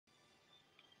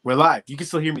We're live. You can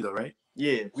still hear me though, right?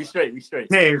 Yeah, we straight.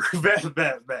 Hey,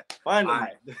 bet. Finally.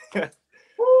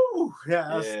 Woo! Yeah,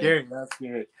 that's Yeah. scary. That's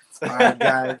scary. All right,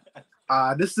 guys.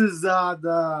 This is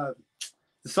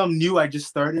something new I just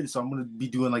started, so I'm gonna be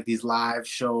doing like these live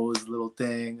shows, little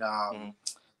thing.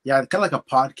 Yeah, kind of like a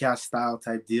podcast style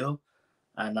type deal.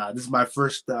 And this is my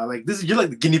first you're like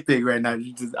the guinea pig right now.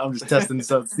 I'm just testing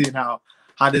this out, seeing how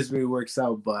this really works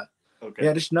out. But Okay.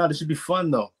 yeah, this should be fun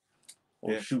though.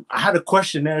 Oh Yeah. shoot! I had a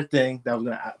questionnaire thing that I was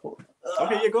gonna ask.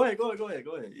 Okay, yeah, go ahead. Yeah.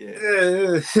 Go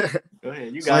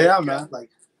ahead. You got So it. yeah, man.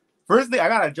 Like, first thing I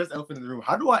gotta adjust elephant in the room.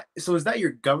 How do I? So is that your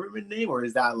government name or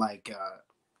is that like?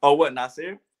 Oh, what,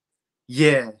 Nvshir?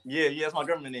 Yeah. Yeah, that's my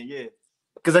government name. Yeah.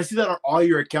 Because I see that on all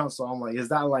your accounts, so I'm like, is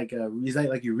that like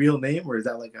your real name or is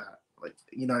that like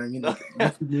you know what I mean? Like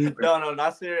No,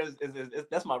 Nvshir is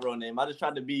that's my real name. I just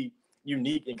tried to be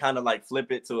unique and kind of like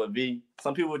flip it to a V.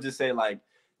 Some people would just say like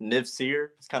Nvshir.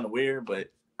 It's kind of weird,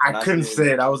 but I couldn't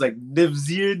say it. I was like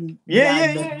Nvshir.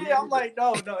 Yeah. I'm like,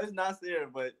 no, it's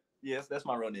Nvshir, but yes, that's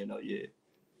my real name. No, yeah.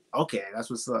 Okay, that's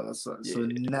what's up. Yeah. So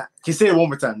can you say it one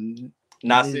more time?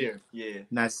 Nvshir, yeah.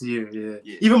 Nvshir,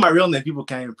 yeah. Even my real name, people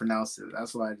can't even pronounce it.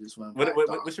 That's why I just went.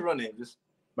 What's your real name? Just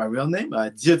my real name,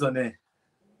 DONNE.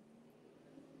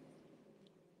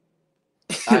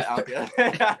 I'm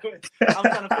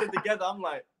trying to put it together. I'm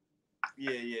like,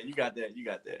 yeah, you got that.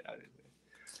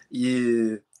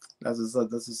 Yeah, that's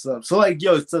what's up. So like,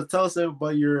 yo, so tell us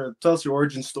your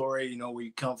origin story. You know, where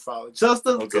you come from. Just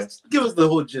give us the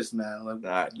whole gist, man. Like, all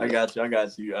right, I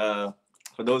got you.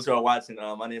 For those who are watching,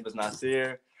 my name is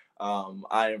Nvshir.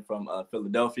 I am from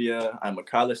Philadelphia. I'm a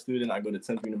college student. I go to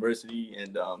Temple University,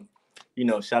 and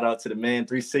shout out to the man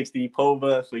 360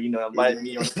 Pova for inviting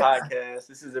me on the podcast.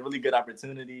 This is a really good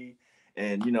opportunity,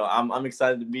 and I'm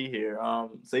excited to be here.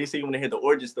 So you say you want to hear the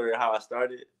origin story of how I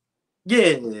started?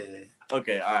 Yeah.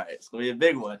 Okay, all right. It's gonna be a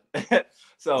big one.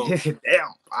 So damn.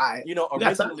 All right.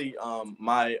 Originally,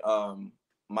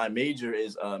 my major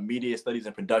is media studies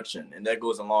and production, and that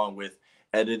goes along with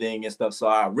editing and stuff. So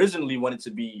I originally wanted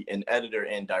to be an editor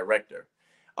and director.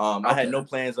 I had no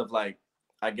plans of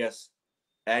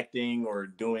acting or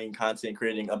doing content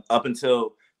creating up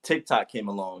until TikTok came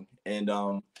along. And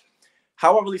how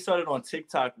I really started on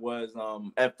TikTok was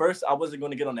at first I wasn't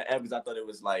going to get on the app because I thought it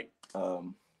was like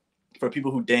for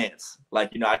people who dance.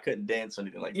 Like, I couldn't dance or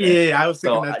anything like that. Yeah, I was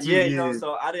thinking that too. Yeah,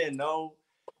 so I didn't know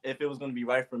if it was going to be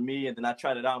right for me. And then I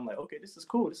tried it out. I'm like, okay, this is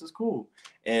cool.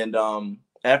 And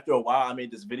after a while, I made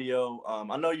this video.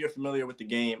 I know you're familiar with the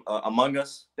game Among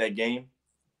Us, that game.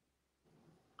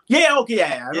 Yeah, okay,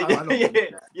 yeah. I know.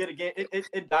 The game,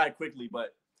 it died quickly,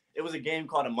 but it was a game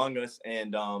called Among Us.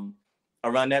 And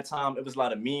around that time, it was a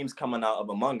lot of memes coming out of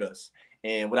Among Us.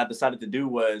 And what I decided to do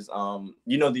was,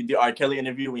 the R. Kelly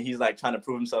interview when he's like trying to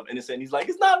prove himself innocent. He's like,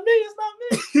 it's not me.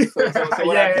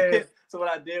 So what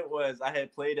I did was I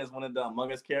had played as one of the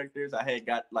Among Us characters. I had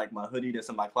got like my hoodie that's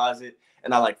in my closet,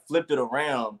 and I like flipped it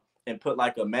around and put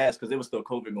like a mask because there was still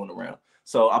COVID going around.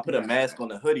 So I put a mask on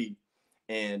the hoodie,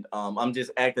 and I'm just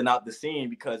acting out the scene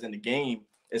because in the game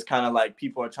it's kind of like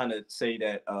people are trying to say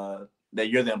that that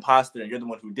you're the imposter and you're the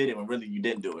one who did it when really you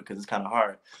didn't do it because it's kind of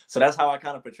hard. So that's how I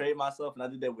kind of portrayed myself, and I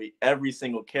did that with every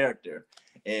single character.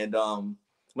 And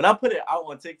when I put it out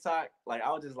on TikTok, like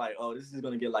I was just like, oh, this is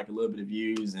gonna get like a little bit of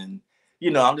views, and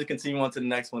I'm just continuing on to the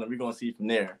next one, and we're gonna see from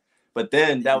there. But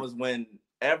then that was when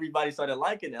everybody started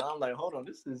liking it. I'm like, hold on,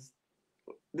 this is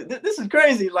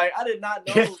crazy. Like I did not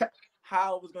know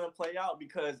how it was gonna play out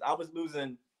because I was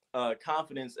losing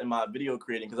confidence in my video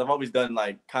creating because I've always done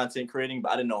like content creating,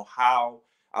 but I didn't know how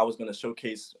I was going to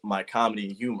showcase my comedy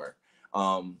and humor.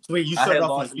 So wait, you started off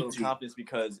lost a little confidence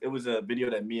because it was a video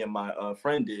that me and my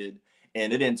friend did,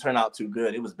 and it didn't turn out too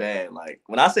good. It was bad. Like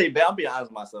when I say bad, I'll be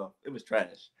honest with myself, it was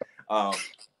trash.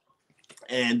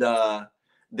 And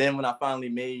then when I finally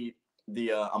made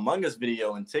the Among Us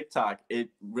video on TikTok, it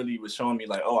really was showing me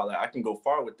like, oh, I can go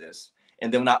far with this.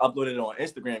 And then when I uploaded it on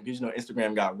Instagram, because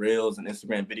Instagram got Reels and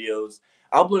Instagram videos,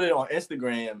 I uploaded it on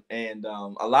Instagram, and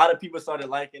a lot of people started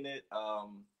liking it. A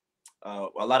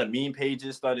lot of meme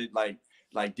pages started like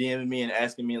DMing me and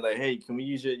asking me like, hey, can we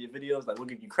use your videos? Like, we'll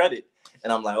give you credit.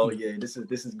 And I'm like, oh yeah, this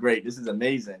is great. This is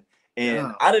amazing.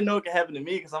 And I didn't know it could happen to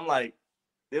me because I'm like,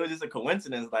 it was just a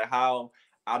coincidence, like how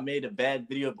I made a bad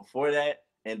video before that,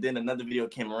 and then another video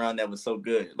came around that was so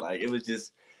good. Like it was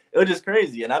just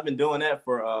crazy. And I've been doing that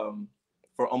for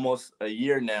almost a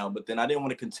year now, but then I didn't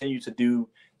want to continue to do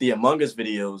the Among Us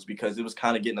videos because it was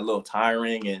kind of getting a little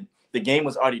tiring and the game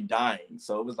was already dying.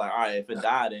 So it was like, all right, if it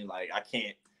died, then like I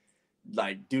can't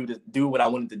like do what I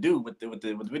wanted to do with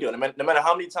the video. No matter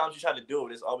how many times you try to do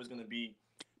it, it's always going to be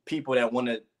people that want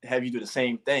to have you do the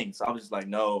same thing. So I was just like,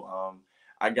 no,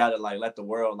 I gotta like let the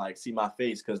world like see my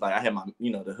face, because like I had my, you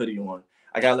know, the hoodie on.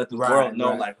 I gotta let the world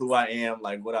know like who I am,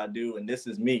 like what I do, and this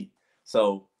is me.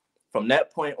 So from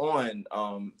that point on,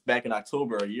 back in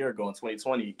October a year ago in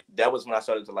 2020, that was when I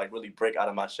started to like really break out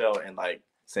of my shell and like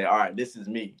say, all right, this is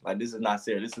me. Like this is not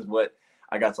serious. This is what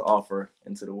I got to offer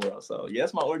into the world. So yeah,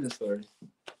 that's my origin story.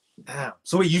 Damn.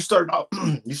 So wait, you started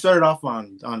off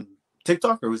on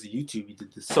TikTok, or was it YouTube you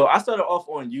did this? So I started off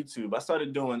on YouTube. I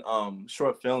started doing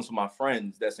short films for my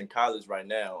friends that's in college right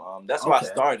now. That's where I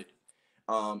started.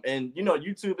 And you know,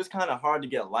 YouTube is kind of hard to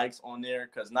get likes on there,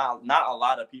 because not a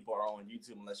lot of people are on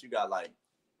YouTube unless you got like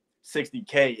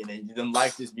 60K, and then them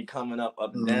likes just be coming up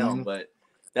and down. But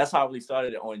that's how I really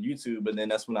started it on YouTube, and then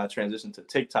that's when I transitioned to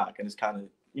TikTok, and it's kind of,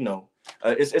 you know,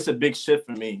 it's a big shift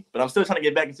for me. But I'm still trying to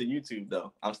get back into YouTube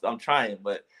though. I'm trying,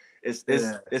 but it's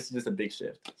just a big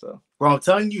shift. So, bro, I'm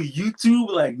telling you, YouTube,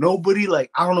 like nobody,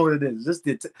 like I don't know what it is. Just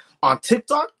on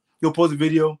TikTok, you'll post a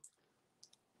video,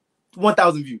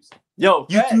 1,000 views. Yo,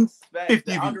 YouTube, facts.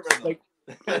 50 views. Like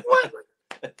what,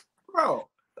 bro?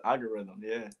 The algorithm,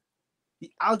 yeah.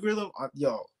 The algorithm,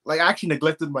 yo, like I actually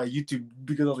neglected my YouTube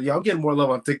because I was like, yo, I'm getting more love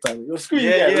on TikTok. Like, yo, screw you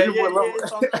guys, That's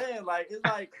what I'm saying. Like it's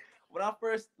like when I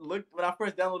first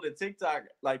downloaded TikTok,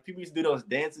 like people used to do those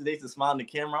dances, they used to smile in the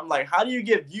camera. I'm like, how do you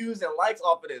get views and likes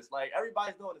off of this? Like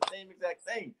everybody's doing the same exact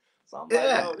thing. So I'm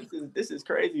like, yo, this is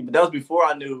crazy. But that was before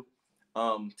I knew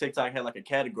TikTok had like a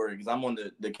category, because I'm on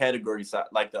the category side,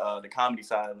 like the comedy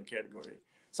side of the category.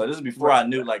 So this is before I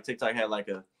knew like TikTok had like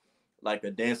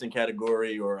a dancing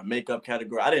category or a makeup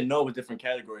category. I didn't know it was different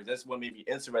categories. That's what made me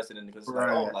interested in it, because it's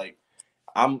like, oh, like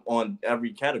I'm on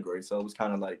every category. So it was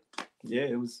kind of like, yeah,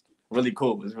 it was really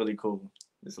cool. It was really cool.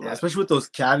 Especially with those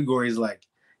categories, like,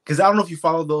 because I don't know if you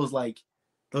follow those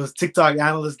TikTok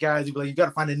analyst guys. You be like, you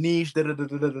gotta find a niche.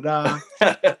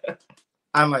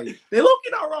 I'm like, they look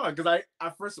not wrong, because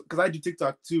I do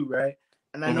TikTok too, right?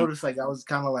 And I noticed like I was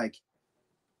kind of like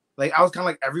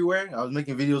everywhere. I was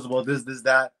making videos about this,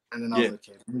 that, and then I was like,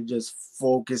 okay, let me just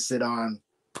focus it on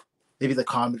maybe the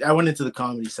comedy. I went into the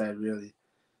comedy side really,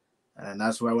 and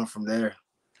that's where I went from there.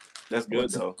 That's good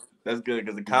though. That's good,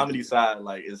 because the comedy side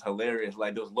like is hilarious.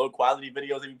 Like those low quality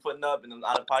videos that you putting up and those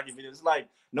out of pocket videos, it's like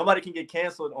nobody can get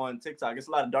canceled on TikTok. It's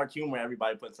a lot of dark humor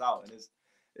everybody puts out, and it's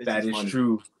that is funny.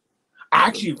 True.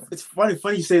 Actually, it's funny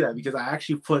you say that, because I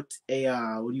actually put a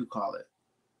what do you call it?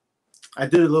 I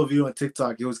did a little video on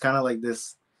TikTok. It was kind of like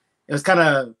this. It was kind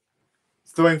of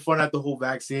throwing fun at the whole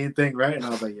vaccine thing, right? And I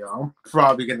was like, yo, I'm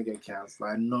probably gonna get canceled.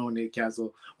 I know I'm gonna get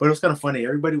canceled, but it was kind of funny.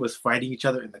 Everybody was fighting each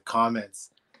other in the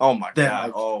comments. Oh my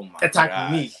god! Like,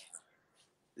 attacking me.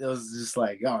 It was just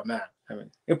like, oh man. I mean,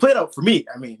 it played out for me.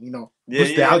 I mean, you know,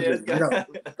 the algorithm, you know.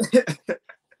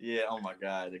 Yeah. Oh my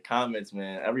god, the comments,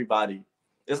 man. Everybody.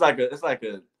 It's like a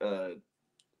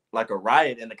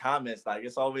riot in the comments. Like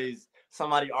it's always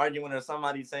somebody arguing or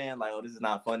somebody saying like, "Oh, this is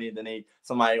not funny." Then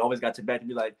somebody always got your back to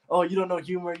be like, "Oh, you don't know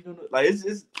humor. You don't know." Like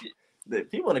it's the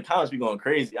people in the comments be going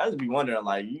crazy. I just be wondering,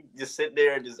 like, you just sit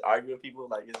there and just argue with people,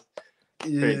 like it's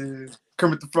crazy.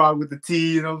 Kermit the Frog with the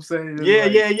tea. You know what I'm saying? Yeah.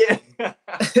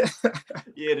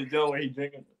 Yeah, the joint where he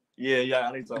drinking. Yeah.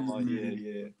 I need something about.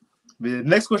 Yeah. The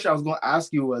next question I was going to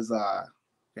ask you was, I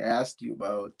asked you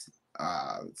about.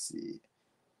 Let's see.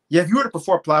 Yeah, if you were to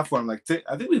perform a platform like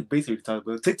I think we basically talked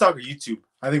about TikTok or YouTube.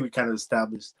 I think we kind of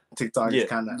established TikTok is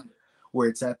kind of where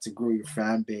it's at to grow your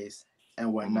fan base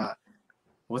and whatnot.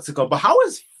 What's it called? But how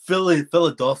is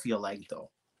Philadelphia like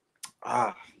though?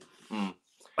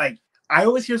 Like I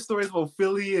always hear stories about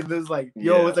Philly, and there's like,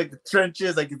 yo, it's like the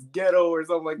trenches, like it's ghetto or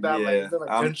something like that. Yeah. Like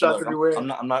gunshots everywhere.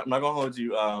 I'm not gonna hold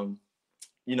you.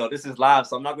 You know, this is live,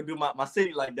 so I'm not gonna do my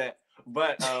city like that.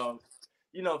 But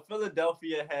you know,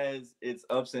 Philadelphia has its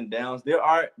ups and downs. There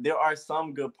are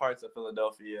some good parts of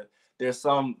Philadelphia. There's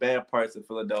some bad parts of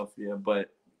Philadelphia, but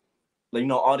like, you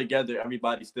know, all together,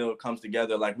 everybody still comes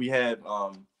together. Like we have,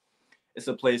 it's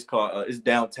a place called, it's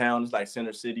downtown. It's like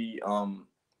Center City.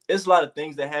 It's a lot of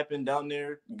things that happen down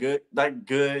there, good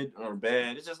or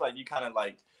bad. It's just like you kind of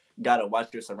like gotta watch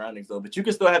your surroundings though. But you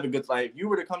can still have a good, like if you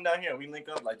were to come down here and we link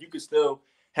up, like you could still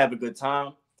have a good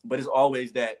time. But it's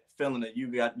always that feeling that you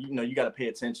got to pay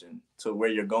attention to where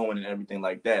you're going and everything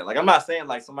like that. Like I'm not saying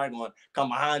like somebody going to come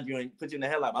behind you and put you in the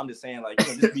headlock. I'm just saying like,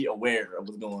 you know, just be aware of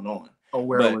what's going on.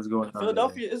 Aware of what's going on.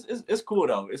 Philadelphia is cool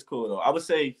though. It's cool though. I would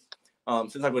say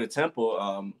since I go to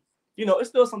Temple, you know, it's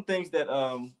still some things that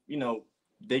you know,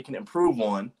 they can improve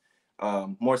on.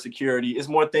 More security. It's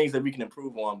more things that we can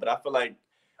improve on. But I feel like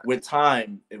with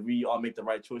time, if we all make the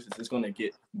right choices, it's going to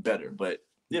get better. But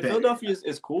yeah, Philadelphia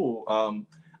is cool.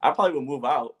 I probably would move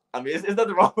out. I mean, it's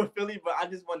nothing wrong with Philly, but I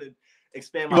just wanted,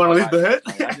 expand You my want to leave the horizons.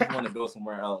 hood? Like, I just want to go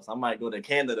somewhere else. I might go to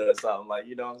Canada or something. Like,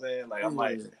 you know what I'm saying? Like, I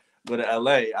might Yeah. go to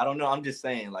LA. I don't know. I'm just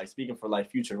saying, like, speaking for like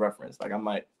future reference. Like, I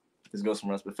might just go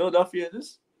somewhere else. But Philadelphia,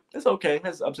 it's okay. It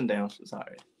has ups and downs. It's all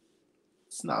right.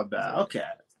 It's not bad. Okay.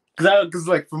 Because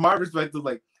like from my perspective,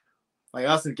 like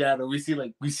us in Canada, we see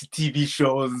TV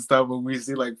shows and stuff, and we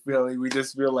see like Philly, we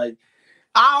just feel like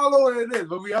I don't know what it is,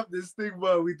 but we have this thing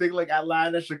where we think like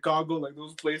Atlanta, Chicago, like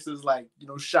those places, like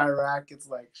Chirac, it's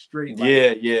like straight, like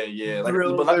Yeah.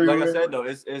 drills Like I everywhere. said though,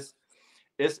 it's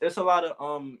a lot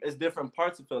of it's different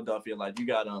parts of Philadelphia. Like you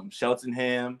got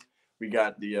Cheltenham, we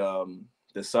got the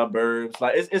suburbs.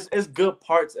 Like it's good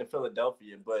parts in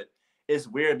Philadelphia, but it's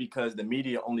weird because the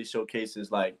media only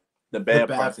showcases like the bad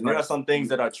parts. And there are some things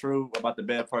that are true about the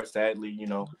bad parts, sadly,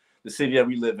 the city that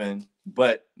we live in.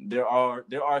 But there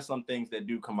are some things that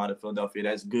do come out of Philadelphia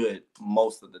that's good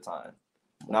most of the time.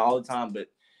 Not all the time, but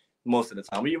most of the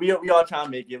time. We all try to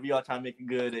make it. We all try to make it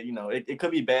good. It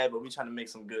could be bad, but we trying to make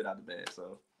some good out of bad.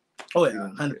 So. Oh yeah,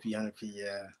 100p,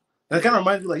 yeah. That kind of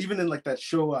reminds me, like even in like that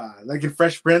show, like in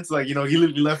Fresh Prince, like he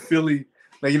left Philly,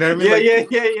 like you know what I mean?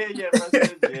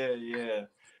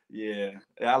 Yeah.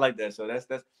 I like that show. That's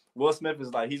Will Smith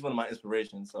is like he's one of my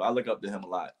inspirations, so I look up to him a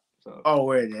lot. So. Oh,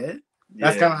 wait, yeah.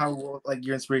 That's kind of how like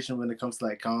your inspiration when it comes to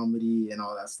like comedy and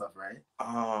all that stuff, right?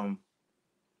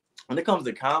 When it comes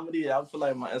to comedy, I feel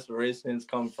like my inspirations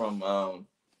come from.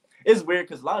 It's weird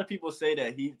because a lot of people say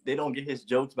that they don't get his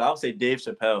jokes, but I would say Dave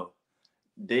Chappelle.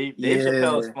 Dave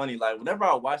Chappelle is funny. Like whenever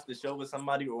I watch the show with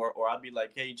somebody, or I'd be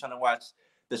like, "Hey, you trying to watch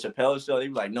the Chappelle show?" They'd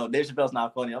be like, "No, Dave Chappelle's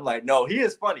not funny." I'm like, "No, he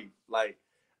is funny." Like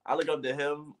I look up to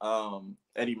him,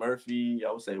 Eddie Murphy.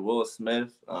 I would say Will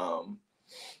Smith.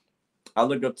 I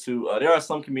look up to. There are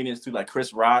some comedians too, like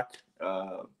Chris Rock.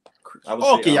 I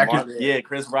would say,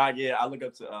 Chris Rock. Yeah, I look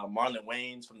up to Marlon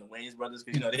Wayans from the Wayans brothers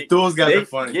because those guys are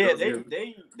funny. Yeah,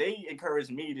 they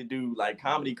encouraged me to do like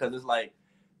comedy because it's like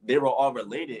they were all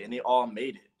related and they all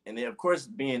made it, and they of course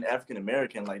being African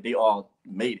American, like they all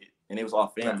made it and it was all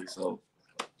family. So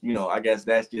I guess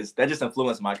that just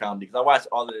influenced my comedy because I watch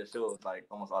all of their shows like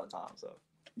almost all the time. So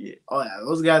yeah. Oh yeah,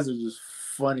 those guys are just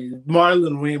funny.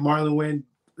 Marlon Wayne.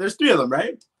 There's 3 of them,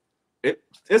 right?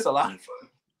 It's a lot of fun.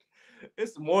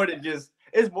 It's more than just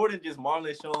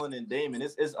Marlon, Sean, and Damon.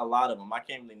 It's a lot of them. I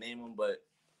can't really name them, but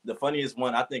the funniest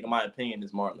one, I think, in my opinion,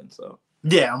 is Marlon. So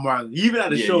yeah, Marlon. Even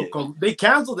at the show, cause they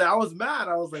canceled it. I was mad.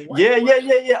 I was like, what? Yeah.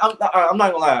 I'm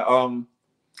not gonna lie.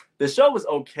 The show was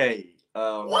okay.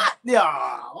 What?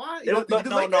 Yeah. What? No.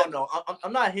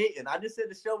 I'm not hating. I just said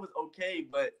the show was okay,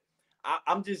 but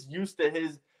I'm just used to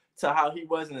how he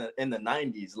was in the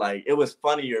 90s. Like it was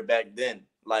funnier back then.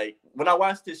 Like when I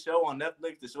watched this show on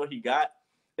Netflix, the show he got,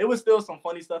 it was still some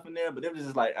funny stuff in there, but it was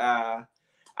just like I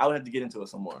would have to get into it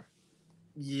some more.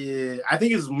 Yeah, I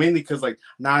think it's mainly because like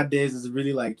nowadays it's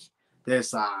really like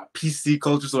there's PC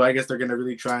culture, so I guess they're gonna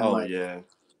really try and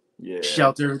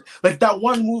shelter like that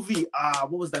one movie.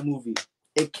 What was that movie?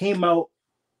 It came out,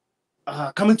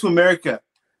 Coming to America.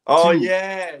 Oh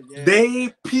yeah.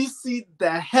 They PC'd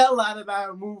the hell out of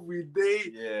that movie.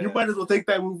 You might as well take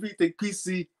that movie, take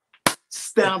PC,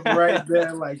 stamp right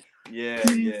there, like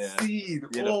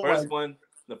PC'd. Yeah,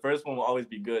 the first one will always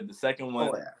be good. The second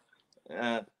one,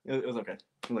 it was okay.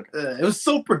 It was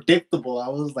so predictable. I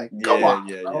was like, come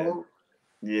on.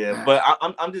 Yeah. But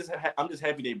I'm just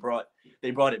happy they brought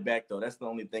it back though. That's the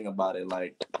only thing about it.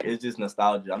 Like it's just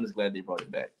nostalgia. I'm just glad they brought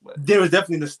it back. But there was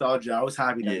definitely nostalgia. I was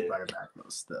happy that they brought it back though.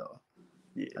 Still,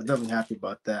 I'm definitely happy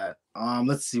about that.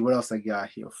 Let's see what else I got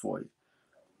here for you.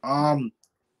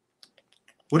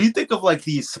 What do you think of like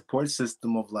the support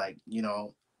system of like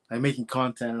like making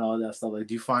content and all that stuff? Like,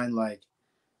 do you find like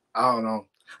I don't know.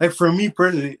 Like for me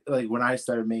personally, like when I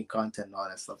started making content and all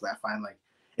that stuff, I find like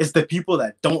it's the people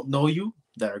that don't know you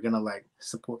that are gonna like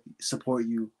support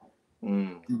you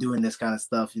in doing this kind of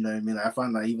stuff. You know what I mean? Like, I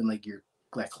find like even like your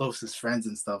like closest friends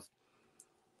and stuff.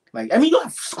 Like I mean, you don't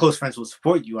have close friends who will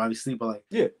support you, obviously, but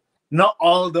like not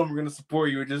all of them are gonna support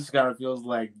you. It just kind of feels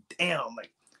like damn,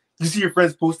 like you see your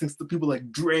friends posting stuff, people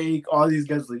like Drake, all these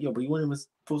guys like yo, but you won't even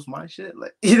post my shit,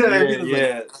 like you know what I mean?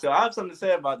 Yeah. So I have something to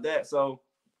say about that. So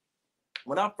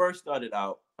when I first started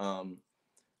out,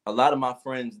 a lot of my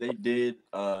friends, they did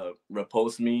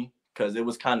repost me because it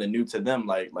was kind of new to them.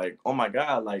 Like, oh my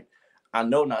God, like I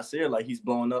know Nvshir, like he's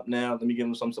blowing up now. Let me give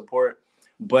him some support.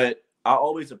 But I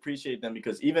always appreciate them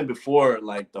because even before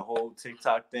like the whole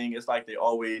TikTok thing, it's like they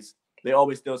always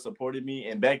still supported me.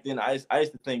 And back then, I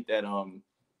used to think that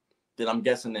I'm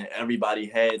guessing that everybody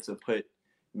had to put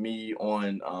me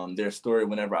on their story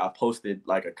whenever I posted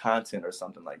like a content or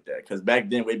something like that. Because back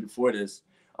then, way before this,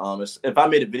 if I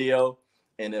made a video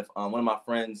and if one of my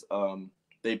friends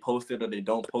they post it or they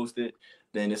don't post it,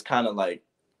 then it's kind of like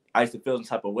I used to feel some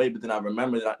type of way. But then I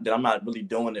remember that I'm not really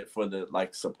doing it for the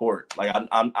like support. Like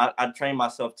I train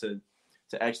myself to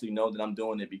actually know that I'm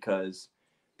doing it because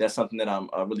that's something that I'm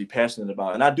really passionate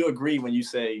about. And I do agree when you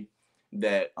say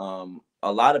that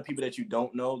a lot of people that you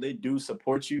don't know, they do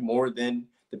support you more than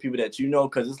the people that you know,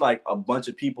 because it's like a bunch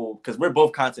of people, because we're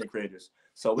both content creators.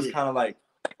 So it's kind of like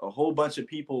a whole bunch of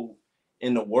people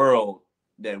in the world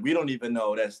that we don't even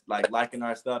know that's like liking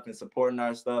our stuff and supporting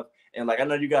our stuff. And like, I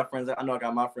know you got friends, I know I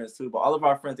got my friends too, but all of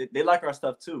our friends, they like our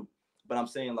stuff too. But I'm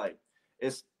saying like,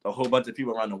 it's a whole bunch of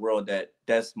people around the world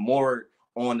that's more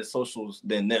on the socials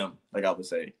than them. Like I would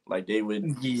say, like they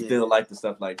would still like the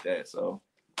stuff like that. So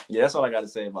yeah, that's all I got to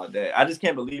say about that. I just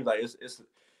can't believe like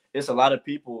it's a lot of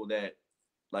people that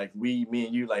like me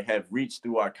and you like have reached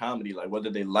through our comedy, like whether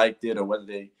they liked it or whether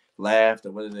they laughed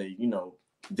or whether they,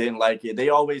 didn't like it. They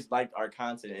always liked our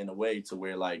content in a way to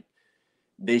where like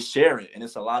they share it. And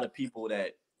it's a lot of people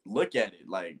that look at it.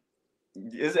 Like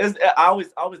I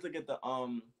always look at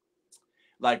the,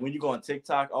 like when you go on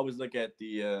TikTok, always look at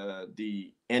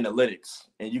the analytics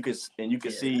and you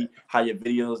can see how your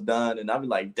video is done. And I'll be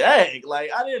like, dang, like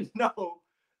I didn't know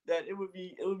that it would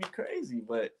be crazy.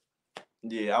 But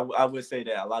yeah, I would say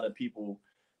that a lot of people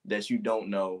that you don't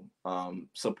know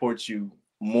support you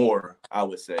more, I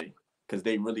would say, because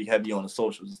they really heavy on the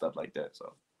socials and stuff like that.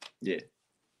 So yeah.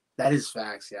 That is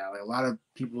facts, yeah. Like a lot of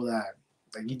people that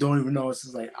like you don't even know. It's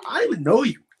just like I don't even know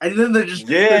you. And then they're just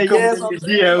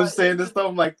saying this stuff.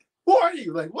 I'm like, who are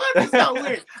you? Like what? It's not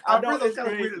weird. I know it's kind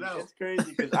of weirded out. It's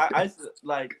crazy because I used to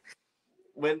like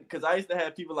because I used to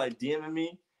have people like DMing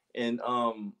me. And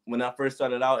when I first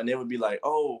started out, and they would be like,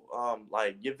 "Oh,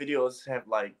 like your videos have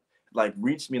like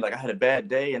reached me. Like I had a bad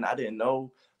day, and I didn't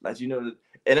know, like And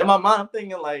in my mind, I'm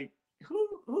thinking like,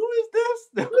 who is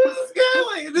this? Who is this guy?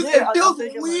 Like it feels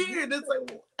weird. Like, it's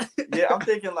like, yeah, I'm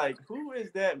thinking like, who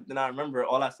is that? Then I remember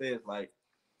all I say is like,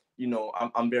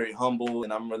 I'm very humble,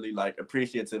 and I'm really like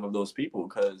appreciative of those people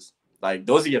because like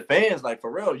those are your fans. Like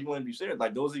for real, you want to be serious.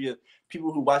 Like those are your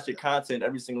people who watch your content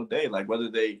every single day. Like whether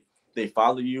they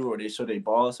follow you or they show their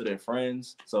boss or their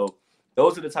friends. So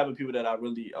those are the type of people that I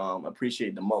really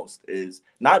appreciate the most, is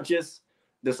not just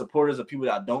the supporters of people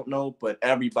that I don't know, but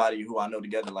everybody who I know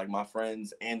together, like my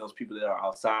friends and those people that are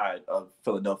outside of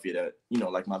Philadelphia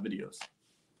that, like my videos.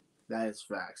 That is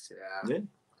facts. Yeah.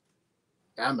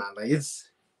 Yeah, man. Like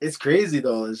it's crazy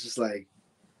though. It's just like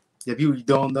people you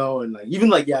don't know, and like even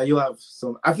like you'll have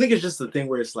some. I think it's just the thing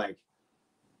where it's like,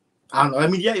 I don't know. I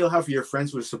mean, you'll have your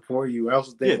friends who support you. I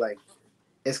also think like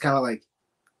it's kind of like,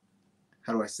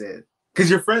 how do I say it? Because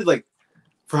your friends, like,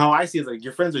 for how I see it, like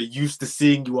your friends are used to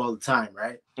seeing you all the time,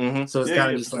 right? Mm-hmm. So it's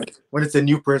kind of just like when it's a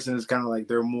new person, it's kind of like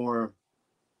they're more.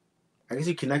 I guess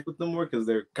you connect with them more because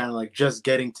they're kind of like just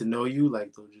getting to know you.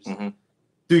 Like they'll just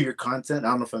do your content. I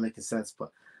don't know if I'm making sense,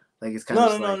 but like it's kind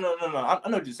of no. I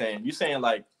know what you're saying. You're saying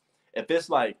like if it's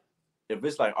like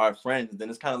our friends, then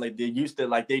it's kind of like they're used to,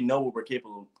 like they know what we're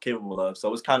capable of.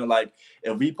 So it's kind of like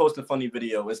if we post a funny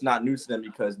video, it's not new to them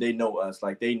because they know us.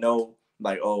 Like they know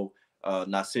like,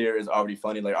 Nvshir is already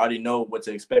funny. Like I already know what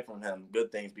to expect from him,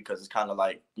 good things, because it's kind of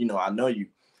like, I know you.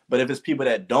 But if it's people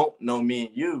that don't know me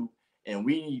and you, and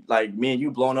we like me and you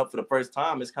blown up for the first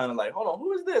time, it's kind of like, hold on,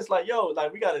 who is this? Like, yo,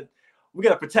 like we gotta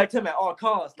protect him at all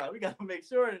costs. Like we gotta make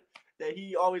sure that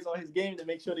he always on his game to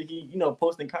make sure that he,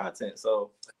 posting content. So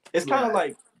it's kind of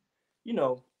like,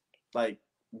 like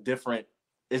different.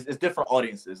 It's different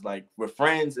audiences. Like with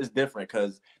friends, it's different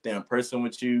because they're in person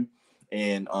with you,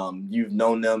 and you've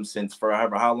known them since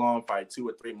forever. How long? Probably 2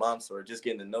 or 3 months, or just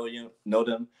getting to know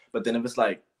them. But then if it's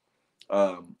like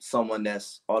someone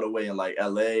that's all the way in like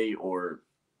LA or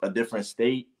a different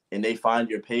state, and they find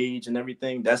your page and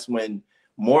everything, that's when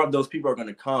more of those people are going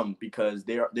to come because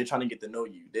they're trying to get to know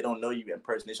you. They don't know you in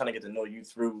person. They're trying to get to know you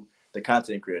through the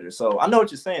content creator. So I know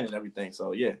what you're saying and everything.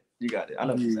 So yeah, you got it. I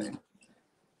know what you're saying.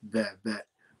 Bet.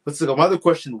 But so my other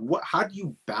question, how do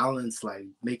you balance like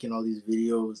making all these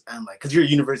videos and like, cause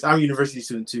I'm a university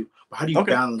student too, but how do you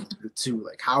balance the two?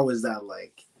 Like, how is that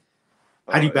like,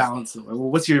 how do you balance it? Like,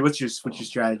 what's your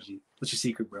strategy? What's your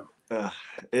secret, bro?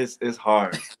 It's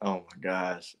hard. Oh my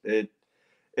gosh. It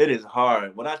is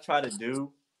hard. What I try to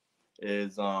do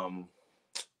is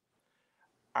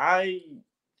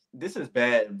this is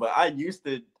bad, but I used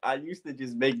to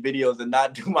just make videos and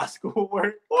not do my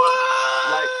schoolwork. What?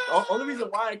 Like only reason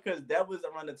why, because that was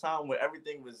around the time where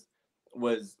everything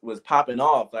was popping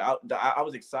off. Like I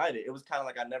was excited. It was kind of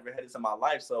like I never had this in my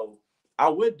life. So I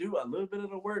would do a little bit of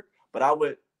the work, but I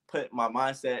would put my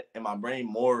mindset and my brain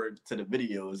more to the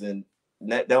videos, and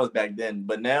that was back then.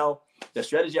 But now the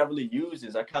strategy I really use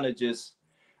is I kind of just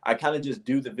I kind of just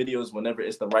do the videos whenever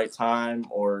it's the right time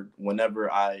or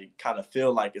whenever I kind of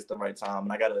feel like it's the right time,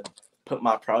 and I gotta put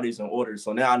my priorities in order.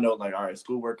 So now I know, like, all right,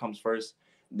 schoolwork comes first,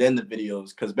 then the videos.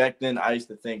 Because back then I used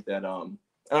to think that and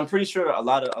I'm pretty sure a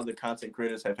lot of other content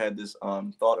creators have had this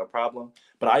thought or problem,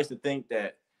 but I used to think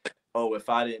that, oh, if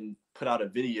I didn't put out a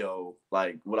video,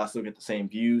 like, would I still get the same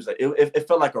views? Like, it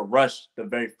felt like a rush the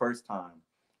very first time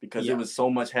because it was so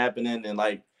much happening. And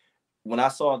like when I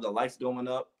saw the likes going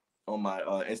up on my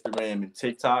Instagram and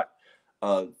TikTok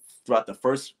throughout the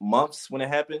first months when it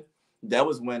happened, that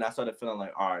was when I started feeling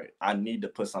like, all right, I need to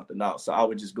put something out. So I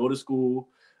would just go to school,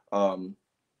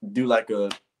 do like a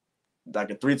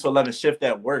 3 to 11 shift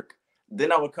at work.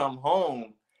 Then I would come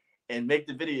home and make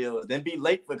the videos, then be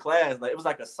late for class. Like, it was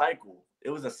like a cycle. It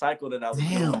was a cycle that I was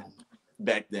doing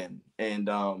back then. And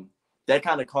that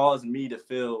kind of caused me to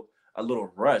feel a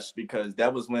little rushed because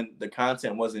that was when the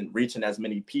content wasn't reaching as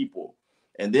many people.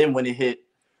 And then when it hit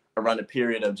around the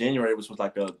period of January, which was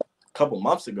like a couple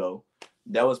months ago,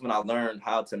 that was when I learned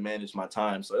how to manage my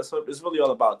time. So it's really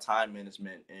all about time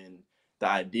management and the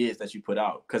ideas that you put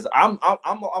out. Because I'm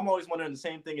always wondering the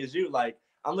same thing as you. Like,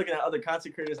 I'm looking at other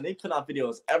content creators and they put out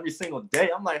videos every single day.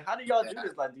 I'm like, how do y'all do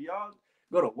this? Like, do y'all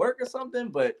go to work or something?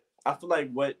 But I feel like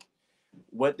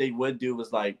what they would do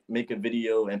was like make a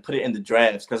video and put it in the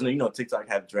drafts, because you know TikTok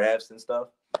have drafts and stuff.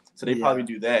 So they probably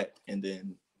do that and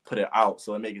then put it out.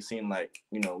 So it make it seem like,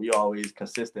 you know, we always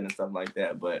consistent and stuff like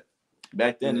that. But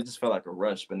back then it just felt like a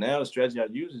rush. But now the strategy I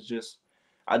use is just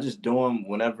I just do them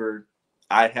whenever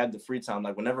I had the free time,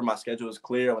 like whenever my schedule is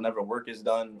clear, whenever work is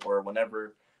done, or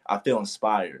whenever I feel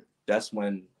inspired. That's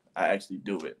when I actually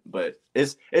do it. But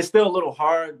it's still a little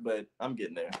hard, but I'm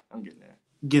getting there.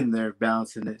 Getting there,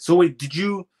 balancing it. So wait,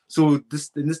 so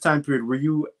in this time period,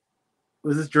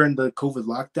 was this during the COVID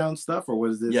lockdown stuff, or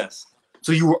was this? Yes.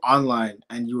 So you were online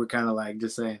and you were kind of like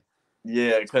just saying,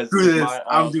 yeah, because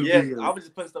I'm doing videos. I was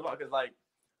just putting stuff out because like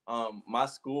my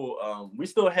school, we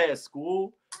still had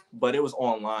school, but it was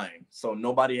online, so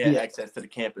nobody had access to the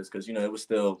campus because, you know, it was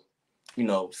still, you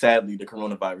know, sadly the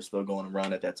coronavirus still going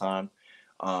around at that time.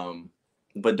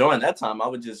 But during that time, I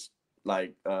would just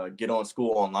like get on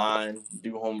school online,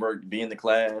 do homework, be in the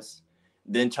class,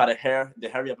 then try to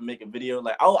hurry up and make a video.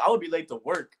 Like I would be late to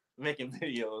work making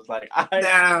videos. Like I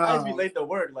used to be late to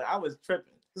work. Like I was tripping.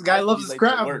 This guy loves his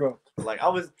craft, bro. Like I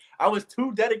was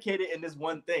too dedicated in this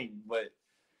one thing. But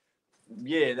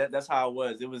yeah, that's how it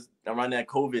was. It was around that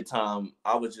COVID time.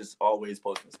 I was just always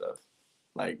posting stuff,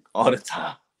 like all the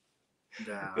time.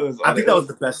 Yeah. I think that was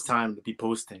the best time to be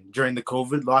posting during the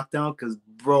COVID lockdown, because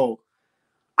bro,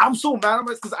 I'm so mad at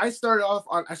myself because I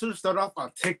should have started off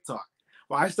on TikTok.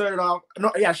 Well, I should start off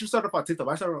on TikTok.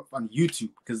 I started off on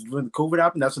YouTube because when COVID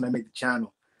happened, that's when I made the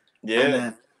channel. Yeah. And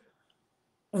then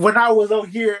when I was out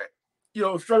here, you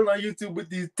know, struggling on YouTube with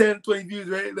these 10, 20 views,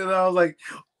 right? Then I was like,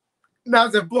 now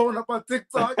they're blowing up on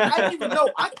TikTok. I didn't even know.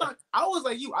 I was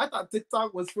like you. I thought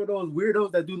TikTok was for those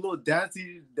weirdos that do little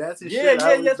dancing shit. Yeah,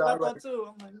 yes, I thought too.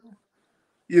 I'm like,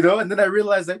 you know, and then I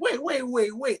realized like,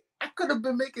 wait. I could have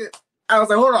been making. I was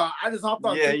like, hold on. I just hopped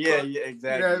on TikTok. Yeah, exactly,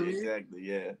 you know what I mean? Exactly,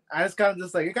 yeah. I just kind of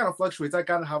just like, it kind of fluctuates. I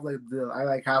kind of have like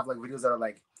have videos that are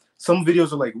like, some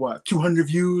videos are like what 200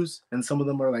 views, and some of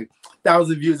them are like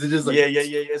 1,000 views. It's just like yeah.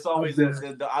 It's always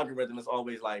the algorithm is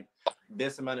always like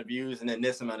this amount of views and then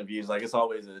this amount of views. Like it's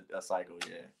always a cycle.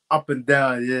 Yeah, up and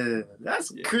down. Yeah,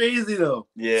 that's crazy though.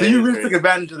 Yeah. So you really took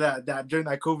advantage of that during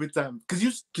that COVID time, because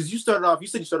you started off. You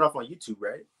said you started off on YouTube,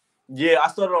 right? Yeah, I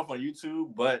started off on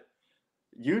YouTube, but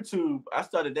YouTube I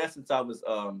started that since I was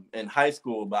in high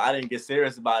school, but I didn't get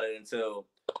serious about it until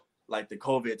like the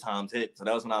COVID times hit. So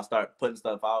that was when I started putting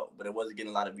stuff out, but it wasn't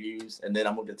getting a lot of views. And then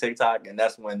I moved to TikTok, and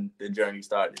that's when the journey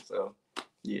started. So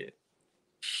yeah.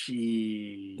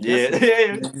 You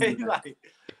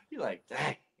like,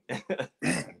 dang.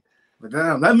 But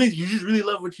damn, that means you just really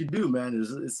love what you do, man.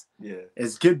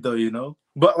 It's good though, you know.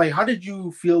 But like, how did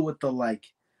you feel with the like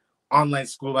online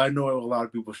school? I know a lot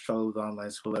of people struggle with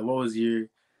online school. Like, what was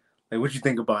what you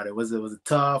think about it? Was it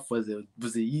tough? Was it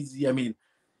easy? I mean,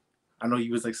 I know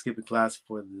you was like skipping class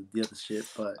for the other shit,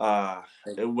 but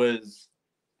it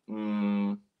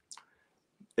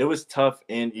was tough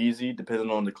and easy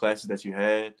depending on the classes that you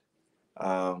had.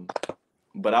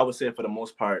 But I would say for the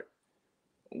most part,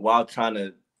 while trying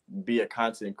to be a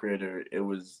content creator, it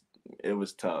was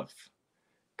tough,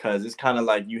 because it's kind of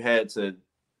like you had to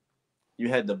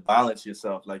balance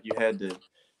yourself. Like you had to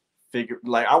figure,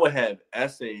 like I would have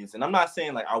essays, and I'm not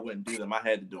saying like I wouldn't do them. I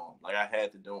had to do them. Like I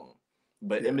had to do them.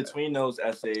 But in between those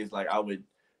essays, like I would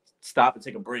stop and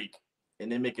take a break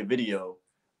and then make a video.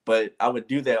 But I would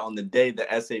do that on the day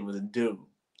the essay was due.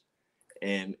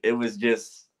 And it was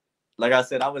just like I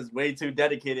said, I was way too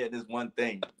dedicated at this one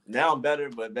thing. Now I'm better,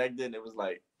 but back then it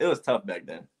was tough back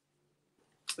then.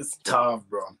 It's tough,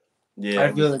 bro. Yeah,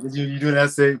 I feel like you do an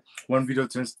essay, one video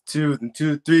turns to two, then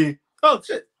 2, 3. Oh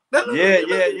shit! Yeah.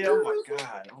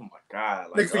 Oh my god!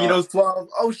 Like, next thing you know, it's 12.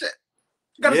 Oh shit!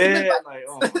 Yeah, like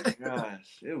oh my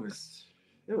gosh, it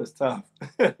was tough.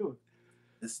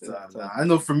 It's tough. I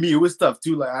know for me it was tough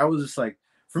too. Like I was just like,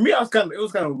 for me, it was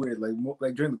kind of weird.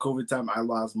 Like during the COVID time, I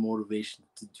lost motivation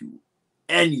to do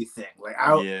anything. Like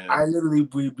I literally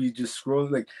would be just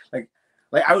scrolling. Like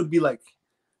I would be like,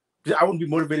 I wouldn't be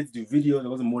motivated to do videos. I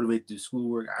wasn't motivated to do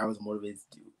schoolwork. I wasn't motivated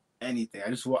to do anything.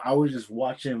 I was just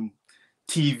watching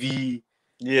TV.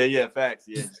 Yeah, facts.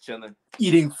 Yeah, just chilling,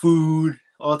 eating food.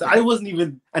 All the time. I wasn't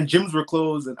even, and gyms were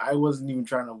closed, and I wasn't even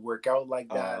trying to work out like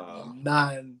that.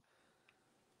 None.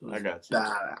 I got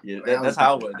you. Yeah, that's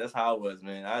how it was. That's how it was,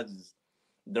 man. I just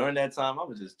during that time I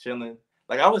was just chilling.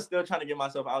 Like I was still trying to get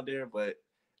myself out there, but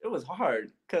it was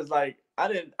hard because like I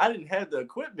didn't have the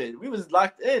equipment. We was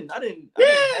locked in. I didn't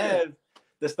have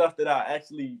the stuff that I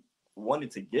actually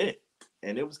wanted to get,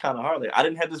 and it was kind of hard. Like I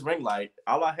didn't have this ring light.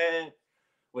 All I had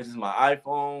was just my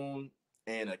iPhone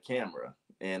and a camera.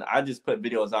 And I just put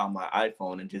videos out on my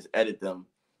iPhone and just edit them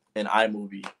in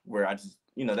iMovie, where I just,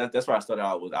 that's where I started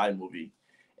out with iMovie.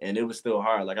 And it was still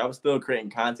hard. Like I was still creating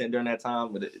content during that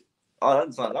time, but all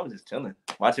other times I was just chilling,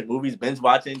 watching movies, binge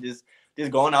watching, just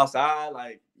going outside.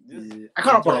 Like I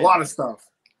caught up on a lot of stuff.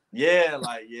 Yeah,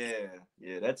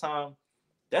 That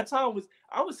time was,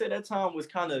 I would say that time was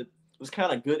kind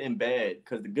of good and bad,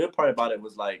 because the good part about it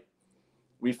was like,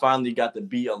 we finally got to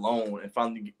be alone and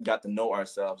finally got to know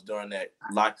ourselves during that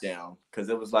lockdown, because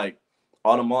it was like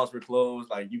all the malls were closed.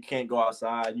 Like you can't go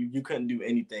outside. You couldn't do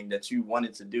anything that you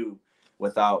wanted to do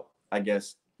without, I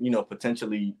guess,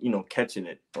 potentially, catching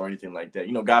it or anything like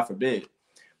that. God forbid.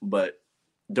 But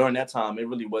during that time, it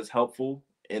really was helpful.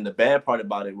 And the bad part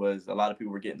about it was a lot of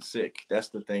people were getting sick. That's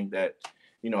the thing that,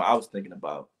 I was thinking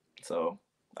about. So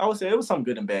I would say it was some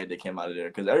good and bad that came out of there,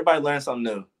 because everybody learned something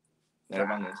new.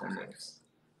 Everybody learned something new.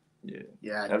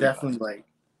 Yeah, definitely. Like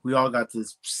we all got to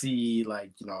see,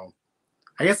 like,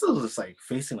 I guess it was just like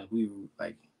facing like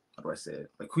how do I say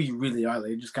it? Like who you really are.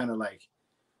 Like just kind of like,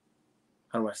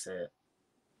 how do I say it?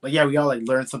 Like yeah, we all like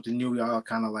learned something new. We all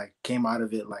kind of like came out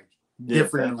of it like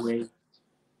different in a way.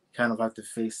 Kind of have to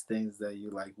face things that you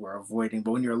like were avoiding.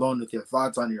 But when you're alone with your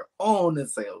thoughts on your own,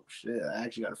 it's like, oh shit, I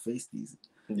actually got to face these.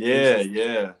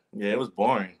 Yeah. It was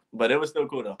boring, but it was still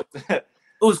cool though. It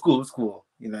was cool. It was cool.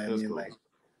 You know what I mean? Cool. Like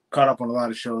caught up on a lot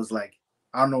of shows. Like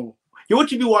I don't know. Yo, what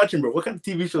you be watching, bro? What kind of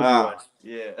TV shows you watch?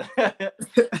 Yeah.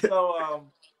 So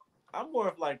I'm more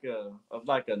of like a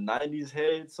 90s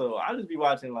head. So I just be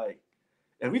watching, like,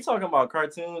 if we talking about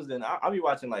cartoons, then I'll be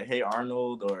watching like Hey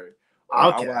Arnold, or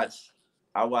okay.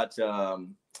 I watch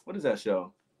what is that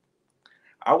show?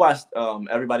 I watched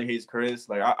Everybody Hates Chris.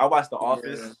 Like I watched The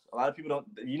Office. Yeah. A lot of people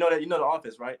don't. You know The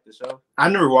Office, right? The show. I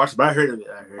never watched it, but I heard of it.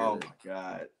 Oh my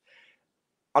god.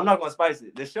 I'm not gonna spice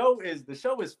it. The show is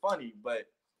funny, but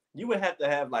you would have to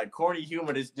have like corny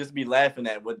humor to just be laughing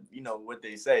at what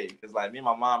they say. Because like me and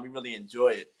my mom, we really enjoy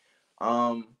it.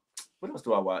 What else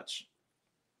do I watch?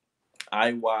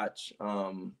 I watch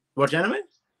watch anime?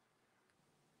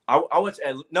 I watch.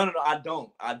 No, I don't.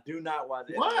 I do not watch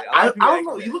anime. What? I don't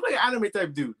know. You look like an anime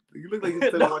type dude. You look like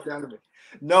you watch anime.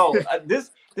 No,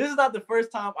 this is not the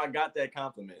first time I got that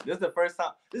compliment. This is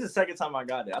the second time I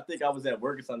got it. I think I was at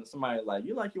work or something. Somebody like,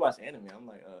 you watch anime? I'm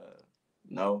like,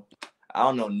 no, I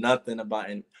don't know nothing about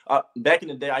anime. Back in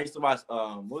the day, I used to watch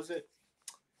what was it?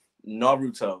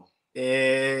 Naruto.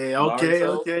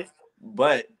 Okay.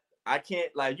 But I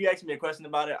can't, like, you asked me a question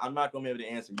about it, I'm not gonna be able to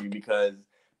answer you because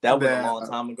that was a long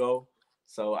time ago.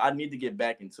 So I need to get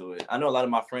back into it. I know a lot of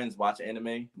my friends watch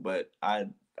anime, but I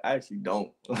actually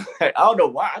don't. I don't know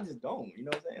why. I just don't. You know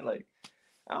what I'm saying? Like,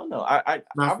 I don't know. I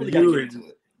really gotta get into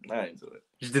it. Not into it.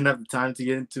 Just didn't have the time to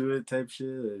get into it, type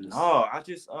shit. No, I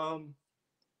just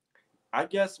I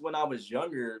guess when I was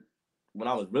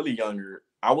really younger,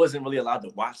 I wasn't really allowed to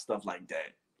watch stuff like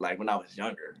that. Like when I was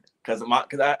younger, because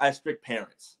I had strict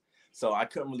parents, so I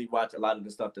couldn't really watch a lot of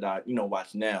the stuff that I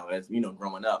watch now as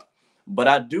growing up. But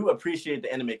I do appreciate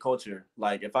the anime culture.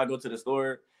 Like if I go to the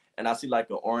store and I see like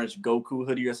an orange Goku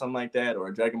hoodie or something like that, or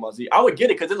a Dragon Ball Z, I would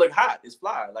get it because it look hot. It's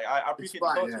fly. Like I appreciate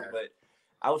the culture, but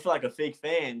I would feel like a fake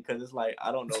fan because it's like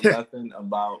I don't know nothing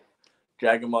about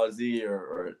Dragon Ball Z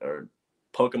or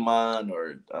Pokemon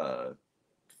or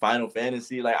Final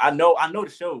Fantasy. Like I know the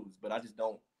shows, but I just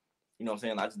don't. You know what I'm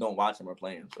saying? I just don't watch them or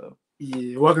play them. So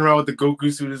yeah, walking around with the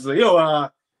Goku suit is like, yo,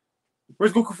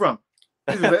 where's Goku from?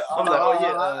 I'm like, oh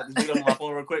yeah, just get on my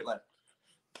phone real quick, like.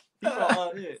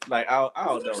 Yeah. Like I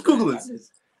don't know. Google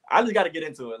I just got to get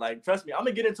into it. Like trust me, I'm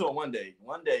gonna get into it one day,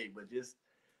 but just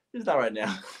not right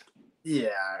now. Yeah,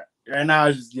 right now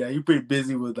it's just you're pretty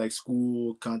busy with like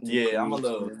school content. Yeah, I'm a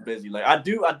little busy. Like I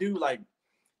do like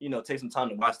take some time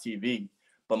to watch TV,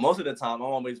 but most of the time I'm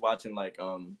always watching like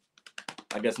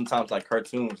I guess sometimes like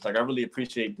cartoons. Like I really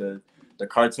appreciate the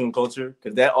cartoon culture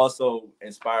because that also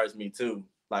inspires me too.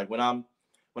 Like when I'm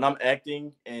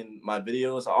acting in my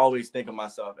videos, I always think of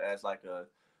myself as like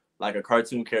a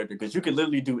cartoon character because you can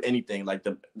literally do anything. Like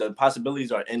the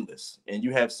possibilities are endless, and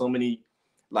you have so many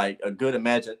like a good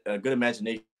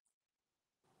imagination.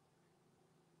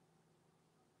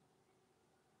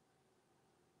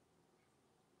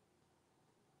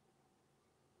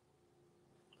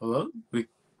 Hello?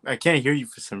 I can't hear you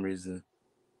for some reason.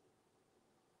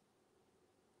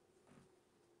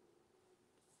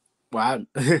 Wow.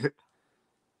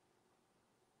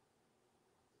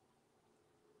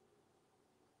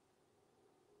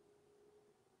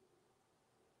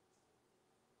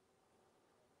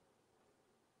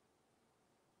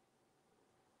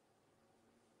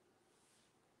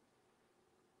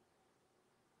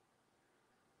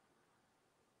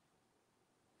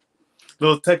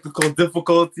 Little technical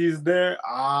difficulties there.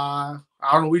 I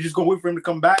don't know. We just gonna wait for him to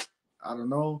come back. I don't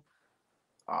know.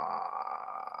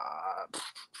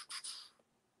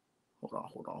 Hold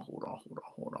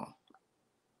on.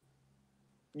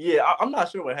 Yeah, I'm not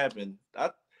sure what happened.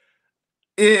 Yeah.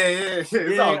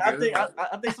 It's all good.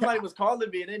 I think somebody was calling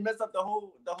me and they messed up the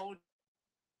whole.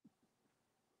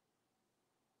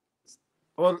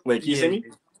 Well, wait, can you see me?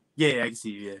 Yeah, I can see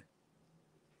you.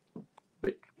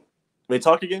 Yeah. Wait,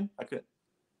 talk again. I could.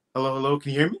 Hello.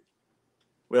 Can you hear me?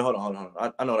 Wait, hold on.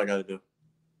 I know what I gotta do.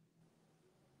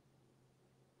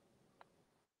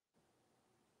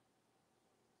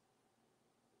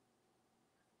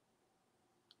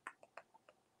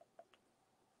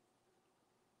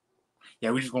 Yeah,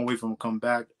 we're just gonna wait for him to come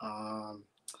back.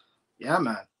 Yeah,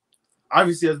 man.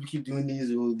 Obviously, as we keep doing these,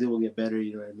 they will get better.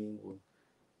 You know what I mean?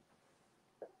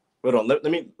 Hold on.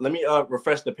 Let me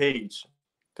refresh the page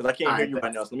because I can't hear you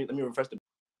right now. So let me refresh the.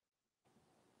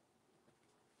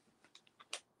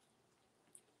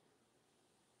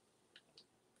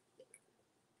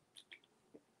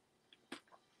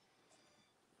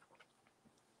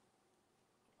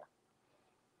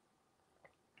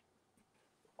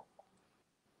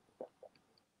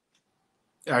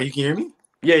 You can hear me?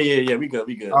 Yeah. We good.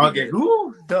 Okay.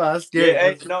 Ooh, that's scary.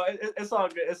 Yeah, no, it's all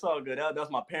good. It's all good. That's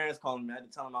my parents calling me. I had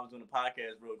to tell them I was doing a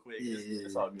podcast real quick. Yeah.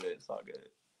 It's all good.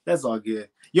 That's all good.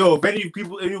 Yo, if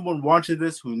anyone watching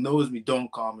this who knows me, don't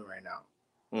call me right now.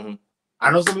 Mm-hmm.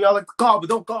 I know some of y'all like to call, but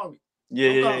don't call me.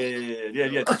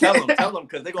 Yeah. Tell them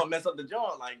because they're gonna mess up the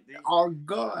joint. Like, oh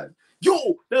God,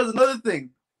 yo, there's another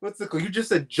thing. What's it called? You just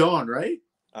said John, right?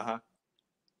 Uh-huh.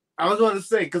 I was going to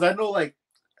say because I know, like,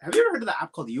 have you ever heard of the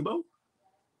app called Yubo?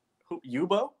 Who,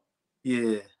 Yubo?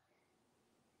 Yeah.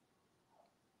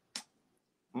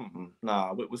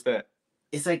 Nah, what's that?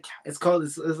 It's like it's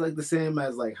like the same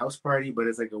as like House Party, but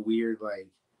it's like a weird like.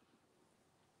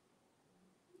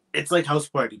 It's like House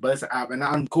Party, but it's an app. And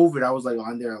on COVID, I was like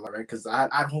on there a lot, right? Because I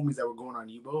had homies that were going on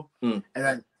Yubo, and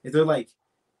then if they're like,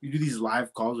 you do these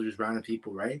live calls with just random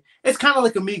people, right? It's kind of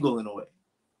like Omegle in a way.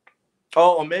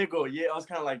 Oh, Omegle, yeah, it was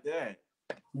kind of like that.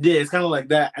 Yeah, it's kind of like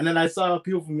that. And then I saw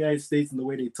people from the United States and the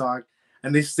way they talk,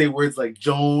 and they say words like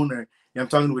Joan or I'm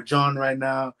talking with John right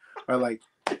now, or like,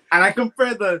 and I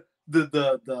compare the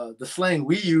slang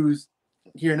we use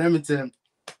here in Edmonton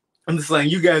and the slang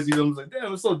you guys use. I was like,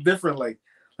 damn, it's so different. Like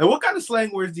what kind of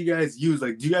slang words do you guys use?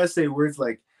 Like, do you guys say words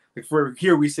like for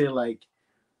here we say like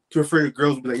to refer to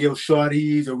girls, we be like, yo,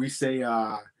 shawties, or we say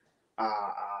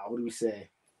what do we say?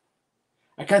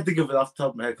 I can't think of it off the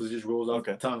top of my head because it just rolls off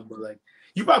the tongue. But like,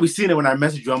 you probably seen it when I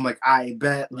messaged you. I'm like, I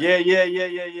bet. Like,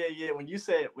 yeah. When you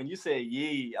said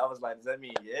yeah, I was like, does that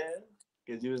mean yeah?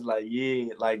 Because you was like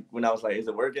yeah, like when I was like, is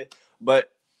it working?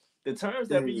 But the terms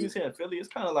that we use here in Philly, it's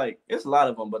kind of like it's a lot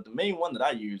of them, but the main one that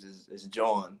I use is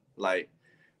John. Like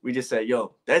we just say,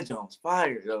 yo, that John's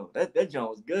fire, yo, that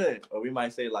John's good, or we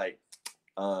might say like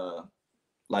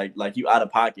you out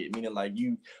of pocket, meaning like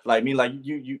you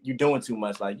doing too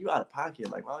much, like you out of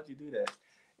pocket, like why would you do that?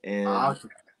 And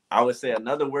I would say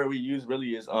another word we use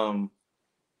really is finna,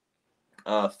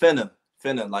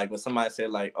 like when somebody say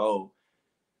like, oh,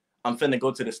 I'm finna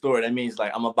go to the store, that means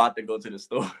like I'm about to go to the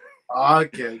store.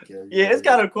 Okay. Yeah, it's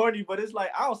kind of corny, but it's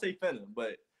like I don't say finna,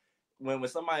 but when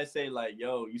somebody say like,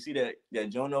 yo, you see that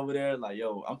Joan over there, like,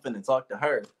 yo, I'm finna talk to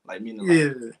her, like meaning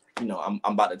like, I'm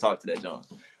about to talk to that Joan.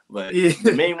 But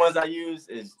the main ones I use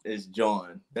is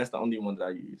John. That's the only one that I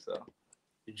use. So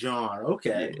John.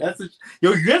 Okay, Yeah.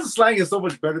 yo. You guys' slang is so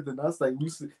much better than us. Like, do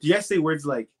you guys say words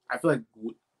like? I feel like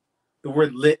the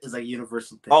word lit is like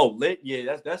universal thing. Oh, lit.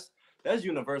 Yeah, that's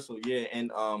universal. Yeah,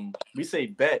 and we say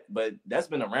bet, but that's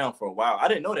been around for a while. I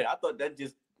didn't know that. I thought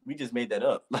we just made that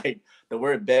up. Like the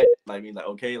word bet, like means like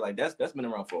okay, like that's been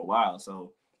around for a while.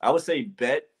 So I would say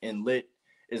bet and lit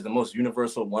is the most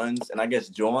universal ones, and I guess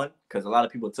John, because a lot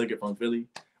of people took it from Philly,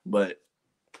 but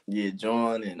yeah,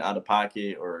 John and out of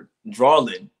pocket or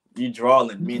drawing. You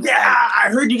drawing meaning Yeah, like, I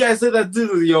heard you guys say that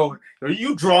too. Yo,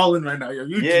 you drawing right now? Yo,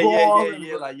 you drawing?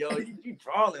 yeah. Like yo, you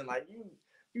drawing like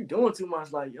you doing too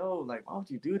much. Like yo, like why would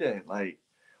you do that? Like,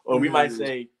 or we might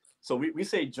say so we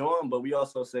say John, but we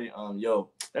also say yo,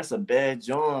 that's a bad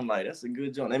John. Like that's a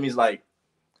good John. That means like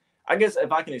I guess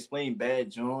if I can explain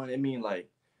bad John, it means like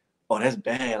oh that's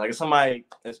bad. Like if somebody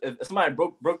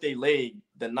broke their leg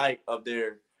the night of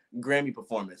their Grammy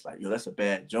performance, like yo, that's a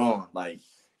bad John. Like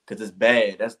because it's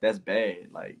bad. That's bad.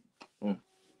 Like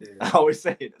I always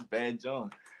say it's bad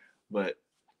John. But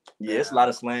yeah, it's a lot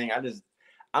of slang.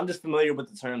 I'm just familiar with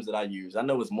the terms that I use. I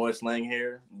know it's more slang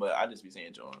here, but I just be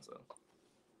saying John. So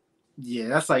yeah,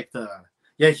 that's like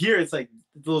here it's like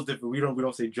it's a little different. We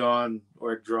don't say John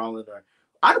or drawing or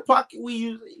out of pocket.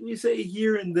 We say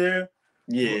here and there.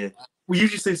 Yeah, we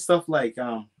usually say stuff like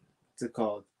what's it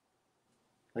called?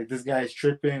 Like this guy's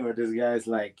tripping, or this guy's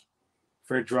like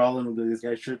for drawing. We'll be this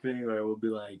guy's tripping, or we'll be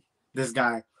like this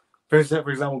guy. For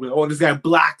example, we'll be oh this guy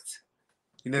blacked.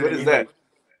 You know what is that?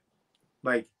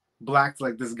 Like blacked,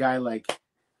 like this guy like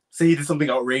say he did something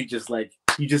outrageous, like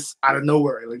he just out of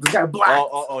nowhere, like this guy blacked.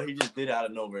 Oh, he just did it out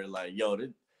of nowhere. Like yo,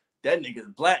 that nigga's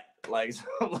black. Like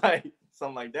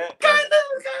something like that.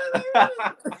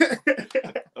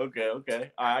 Okay. All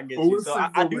right, I get you. So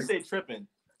I do say tripping.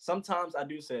 Sometimes I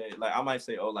do say like I might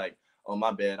say oh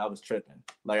my bad, I was tripping.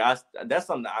 Like that's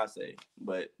something that I say,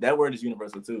 but that word is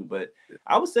universal too. But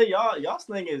I would say y'all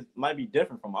slang might be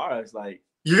different from ours. Like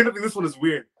you're gonna think this one is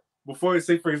weird. Before we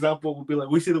say, for example, we'll be like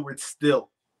we say the word still.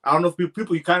 I don't know if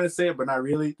people you kind of say it, but not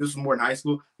really. This is more in high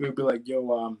school. We would be like,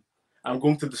 yo, I'm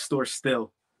going to the store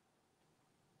still.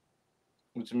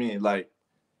 What you mean, like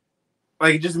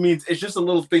it just means it's just a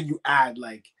little thing you add.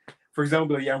 Like, for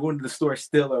example, yeah, I'm going to the store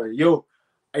still, or yo,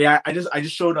 yeah, I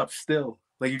just showed up still.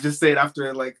 Like you just say it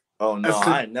after like. Oh no,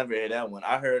 I never heard that one.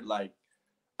 I heard like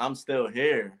I'm still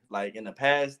here, like in the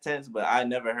past tense, but I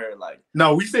never heard like.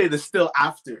 No, we say the still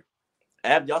after.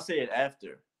 Y'all say it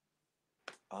after.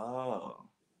 Oh,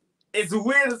 it's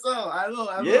weird as hell. I know.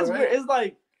 Yeah, it's right? weird. It's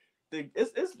like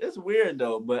it's weird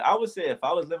though. But I would say if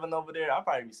I was living over there, I'd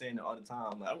probably be saying it all the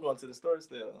time. Like I'm going to the store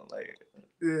still. Like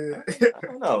I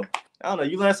don't know.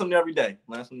 You learn something every day.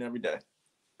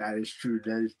 That is true.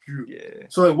 Yeah.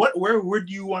 So like, where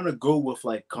do you want to go with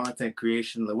like content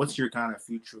creation? Like, what's your kind of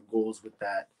future goals with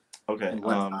that? Okay.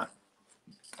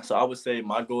 So I would say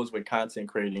my goals with content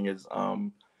creating is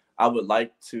I would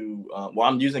like to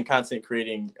I'm using content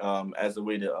creating as a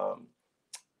way to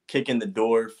kick in the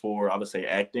door for I would say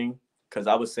acting, because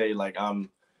I would say like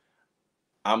I'm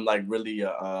like really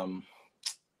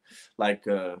like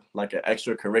an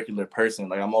extracurricular person.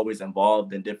 Like I'm always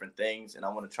involved in different things and I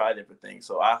want to try different things.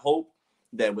 So I hope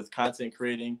that with content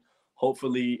creating,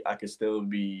 hopefully I could still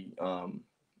be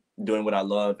doing what I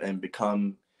love and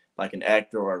become like an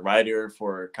actor or a writer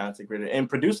for content creator. And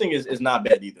producing is not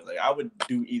bad either. Like I would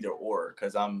do either or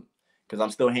because I'm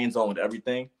still hands-on with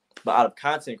everything. But out of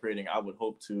content creating, I would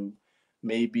hope to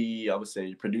maybe I would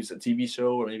say produce a TV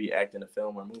show or maybe act in a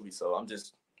film or movie. So I'm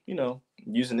just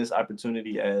using this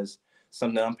opportunity as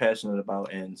something that I'm passionate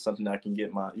about and something that I can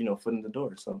get my foot in the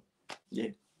door. So yeah.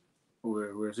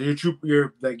 So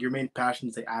you're like your main passion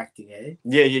is like acting, eh?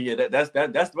 Yeah. That's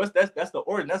the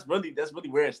origin. That's really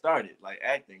where it started. Like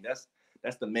acting. That's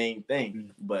the main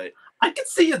thing. But I can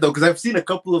see it though, because I've seen a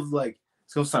couple of like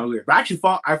it's gonna sound weird,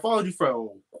 but I followed you for I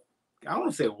don't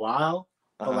want to say a while,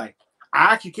 but like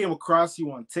I actually came across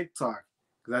you on TikTok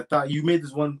because I thought you made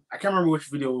this one. I can't remember which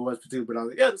video it was particularly, but I was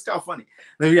like, yeah, this guy's funny.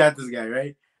 Then we had this guy,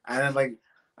 right? And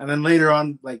then later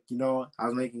on, like I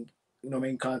was making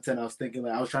content. I was thinking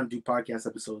like I was trying to do podcast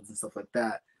episodes and stuff like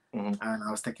that. And I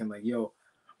was thinking like, yo,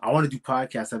 I want to do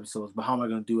podcast episodes, but how am I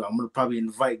going to do it? I'm going to probably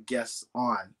invite guests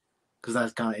on because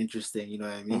that's kind of interesting. You know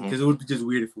what I mean? Because it would be just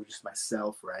weird if it was just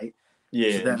myself, right?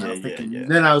 Yeah. So then I was thinking,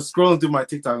 then I was scrolling through my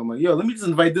TikTok. I'm like, yo, let me just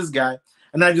invite this guy.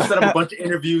 And I just set up a bunch of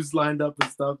interviews lined up and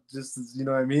stuff, just as, you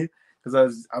know what I mean? Because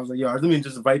I was like, yo, let me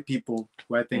just invite people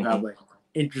who I think have like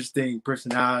interesting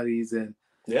personalities and.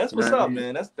 Yeah, that's what's up,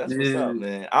 man. That's what's up,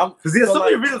 man. Because some of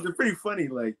your videos are pretty funny.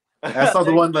 Like I saw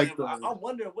the one like I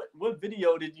wonder what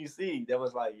video did you see that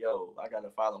was like, yo, I gotta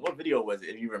follow. What video was it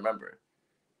if you remember?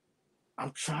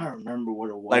 I'm trying to remember what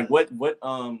it was. Like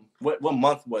what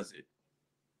month was it?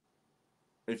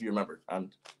 If you remember.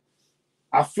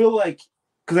 I feel like,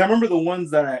 because I remember the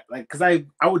ones that I like, because I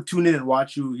would tune in and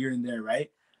watch you here and there, right?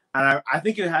 And I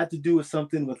think it had to do with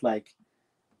something with like,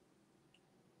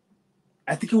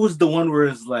 I think it was the one where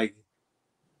it's like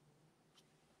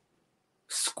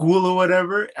school or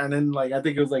whatever, and then like I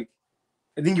think it was like,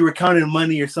 I think you were counting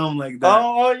money or something like that.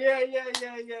 Oh yeah.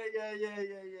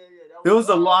 There was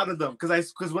a lot of them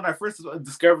because when I first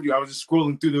discovered you, I was just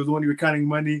scrolling through. There was the one you were counting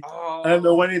money, and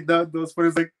the one those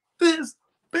photos like this.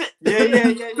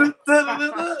 Yeah.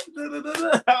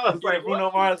 I was like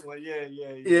Bruno Mars one. Yeah.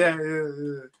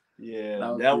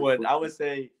 That would, I would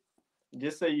say,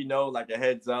 just so you know, like a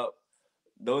heads up,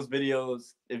 those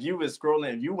videos, if you was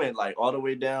scrolling, if you went like all the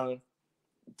way down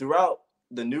throughout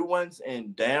the new ones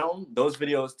and down, those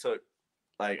videos took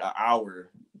like an hour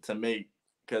to make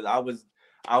because I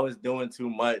was doing too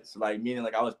much, like meaning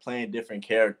like I was playing different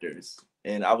characters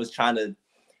and I was trying to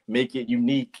make it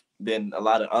unique than a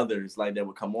lot of others like that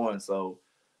would come on. So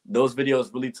those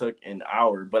videos really took an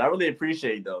hour, but I really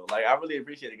appreciate though. Like I really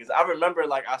appreciate it because I remember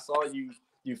like I saw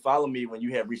you follow me when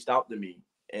you had reached out to me,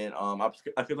 and I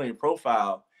clicked on your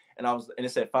profile and it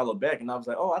said follow back, and I was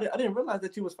like, oh, I didn't realize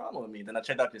that you was following me. Then I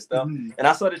checked out your stuff, and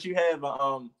I saw that you have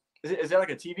is there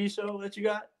like a TV show that you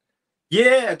got?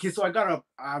 Yeah. Okay. So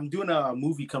I'm doing a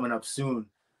movie coming up soon.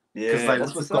 Yeah, like,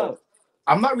 that's what's up.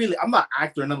 I'm not an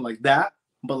actor or nothing like that,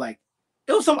 but like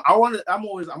it was I'm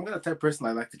gonna type of person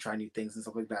I like to try new things and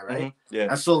stuff like that, right? Mm-hmm. Yeah.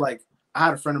 And so like I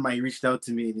had a friend of mine, he reached out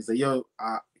to me and he's like, yo,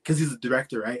 because he's a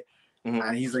director, right? Mm-hmm.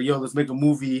 And he's like, yo, let's make a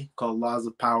movie called Laws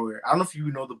of Power. I don't know if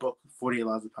you know the book 48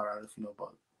 Laws of Power. I don't know if you know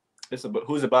about it. It's a book.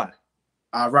 Who's it by?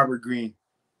 Robert Greene.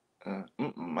 I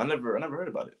never heard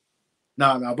about it.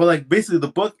 No, but like basically the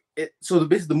book.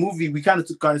 The movie, we kind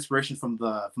of got inspiration from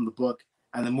the book,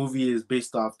 and the movie is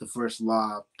based off the first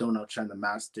law, don't outshine the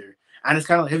master. And it's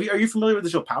kind of like, are you familiar with the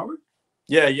show Power?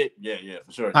 Yeah,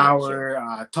 for sure. Power,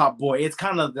 yeah, sure. Top Boy. It's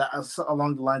kind of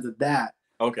along the lines of that.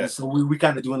 Okay. And so we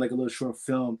kind of doing like a little short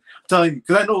film. I'm telling you,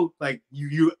 because I know like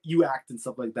you act and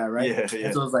stuff like that, right? Yeah.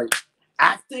 And so it's like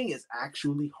acting is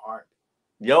actually hard.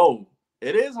 Yo,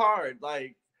 it is hard.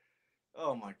 Like,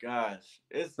 oh my gosh,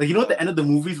 it's like, you know, at the end of the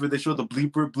movies where they show the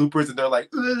bloopers and they're like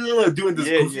doing this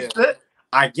goofy shit.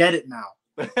 I get it now.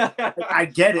 I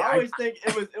get it. I always think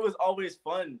it was always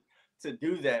fun to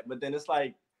do that, but then it's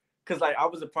like, because like I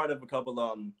was a part of a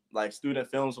couple like student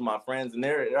films with my friends, and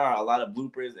there are a lot of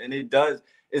bloopers, and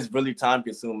it's really time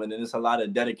consuming, and it's a lot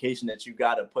of dedication that you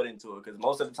got to put into it, because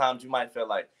most of the times you might feel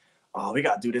like, oh, we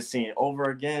got to do this scene over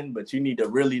again, but you need to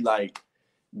really like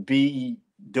be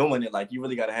doing it. Like you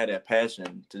really got to have that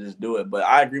passion to just do it. But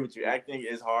I agree with you. Acting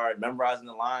is hard. Memorizing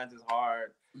the lines is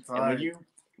hard. And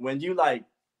when you like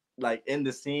in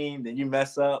the scene, then you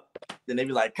mess up, then they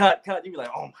be like, cut. You be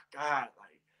like, oh my God.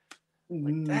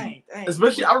 Like dang.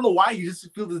 Especially, I don't know why you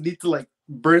just feel the need to like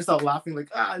burst out laughing. Like,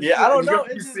 yeah, I don't know.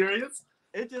 It's just serious.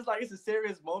 It's just like, it's a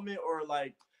serious moment, or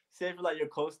like, say if like your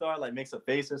co-star like makes a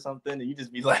face or something, and you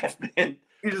just be laughing.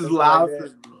 You just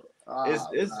laughing.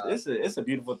 It's a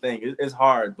beautiful thing. It's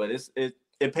hard, but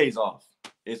it pays off.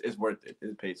 It's worth it.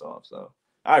 It pays off. So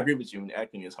I agree with you.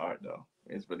 Acting is hard though.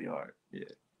 It's really hard.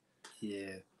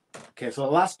 Yeah. Okay, so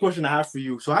the last question I have for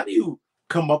you. So how do you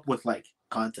come up with like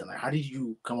content? Like, how did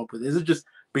you come up with it? Is it just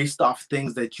based off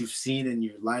things that you've seen in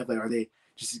your life? Like, are they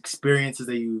just experiences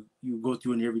that you go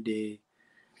through in your everyday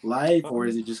life, or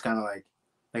is it just kind of like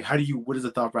what is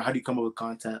the thought process? How do you come up with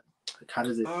content? Like, how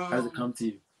does it come to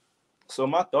you? So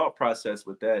my thought process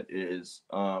with that is,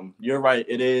 you're right.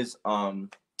 It is, I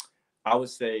would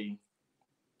say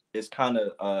it's kind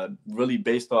of really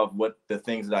based off what the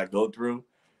things that I go through.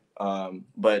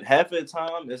 But half of the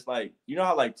time it's like, you know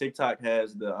how like TikTok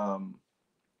has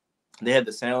they had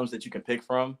the sounds that you can pick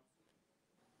from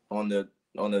on the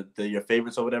your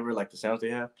favorites or whatever, like the sounds they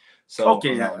have. So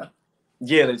okay,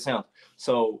 the sounds.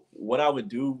 So what I would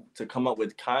do to come up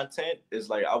with content is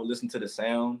like I would listen to the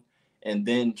sound and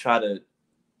then try to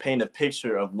paint a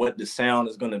picture of what the sound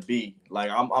is going to be.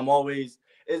 Like I'm always,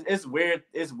 it's weird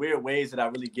ways that I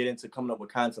really get into coming up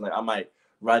with content. Like I might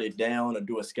write it down or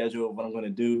do a schedule of what I'm going to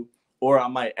do, or I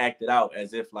might act it out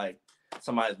as if like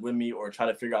somebody's with me, or try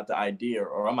to figure out the idea,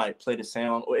 or I might play the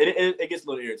sound, or it gets a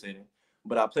little irritating,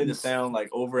 but I play the sound like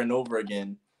over and over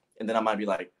again, and then I might be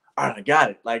like, all right, I got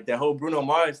it. Like that whole Bruno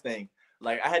Mars thing.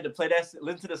 Like I had to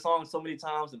listen to the song so many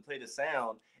times and play the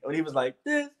sound. And when he was like,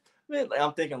 this, man, like,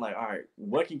 I'm thinking like, all right,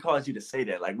 what can cause you to say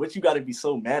that? Like what you got to be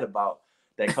so mad about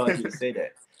that caused you to say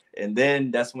that? And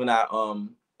then that's when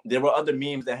there were other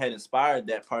memes that had inspired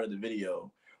that part of the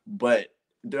video. But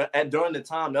during the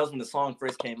time, that was when the song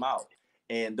first came out.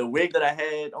 And the wig that I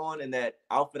had on and that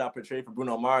outfit I portrayed for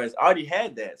Bruno Mars, I already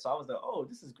had that. So I was like, oh,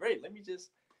 this is great. Let me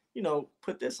just,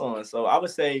 put this on. So I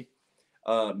would say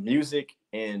music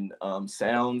and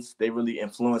sounds, they really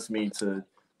influenced me to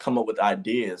come up with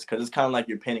ideas, because it's kind of like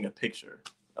you're painting a picture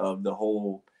of the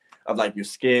whole, of like your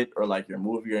skit or like your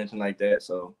movie or anything like that.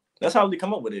 So that's how I really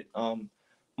come up with it.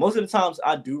 Most of the times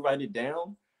I do write it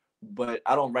down, but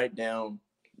I don't write down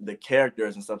the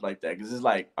characters and stuff like that, because it's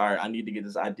like, all right, I need to get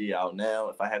this idea out now.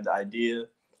 If I have the idea,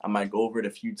 I might go over it a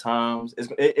few times.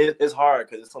 It's hard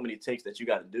because there's so many takes that you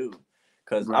got to do.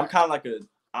 Because I'm kind of like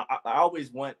I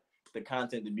always want the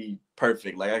content to be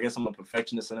perfect. Like, I guess I'm a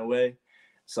perfectionist in a way.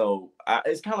 So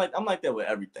it's kind of like, I'm like that with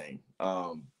everything.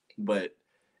 But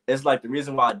it's like the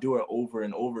reason why I do it over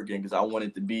and over again, because I want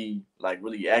it to be like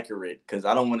really accurate, because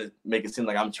I don't want to make it seem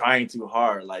like I'm trying too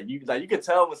hard. Like you can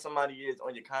tell when somebody is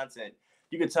on your content.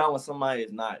 You can tell when somebody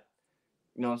is not.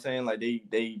 You know what I'm saying? Like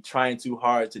they trying too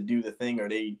hard to do the thing, or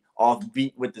they off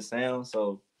beat with the sound.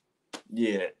 So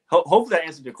yeah, hopefully that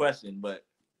answered your question. But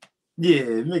yeah,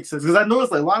 it makes sense, because I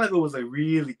noticed like a lot of it was like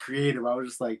really creative. I was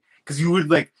just like, because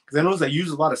I noticed I use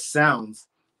a lot of sounds.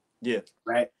 Yeah.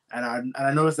 Right. And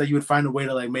I noticed that you would find a way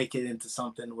to like make it into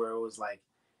something where it was like,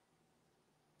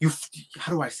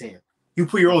 how do I say it? You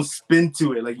put your own spin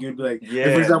to it. Like you'd be like,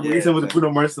 for example, you said with the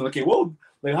Bruno Mars, okay, well,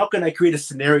 like how can I create a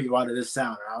scenario out of this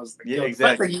sound? And I was like, yeah,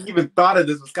 exactly. The fact that you even thought of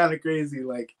this was kind of crazy.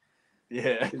 Like,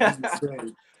 yeah,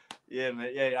 yeah,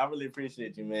 man. Yeah, I really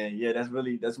appreciate you, man. Yeah, that's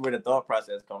where the thought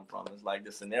process comes from. It's like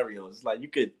the scenarios. It's like you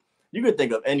could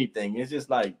think of anything. It's just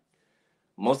like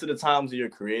most of the times that you're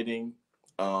creating,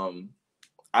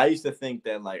 I used to think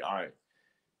that like, all right,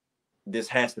 this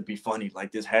has to be funny.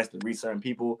 Like this has to reach certain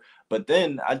people. But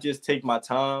then I just take my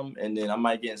time, and then I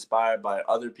might get inspired by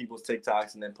other people's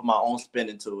TikToks and then put my own spin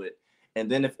into it. And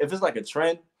then if it's like a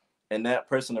trend and that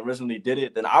person originally did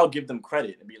it, then I'll give them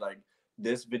credit and be like,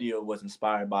 this video was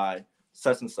inspired by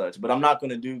such and such. But I'm not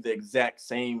going to do the exact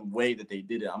same way that they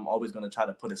did it. I'm always going to try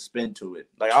to put a spin to it.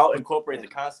 Like I'll incorporate the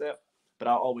concept, but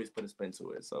I'll always put a spin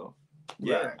to it. So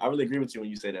yeah, right. I really agree with you when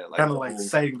you say that. Like kind of like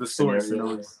citing the source.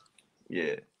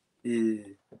 Yeah. Yeah.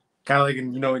 Kind of like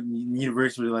in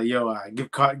university, like, yo,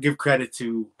 give credit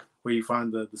to where you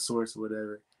find the source or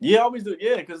whatever. Yeah, I always do.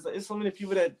 Yeah, because it's so many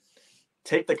people that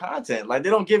take the content, like they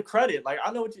don't give credit. Like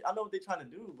I know what they're trying to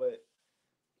do, but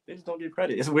they just don't give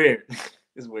credit. It's weird.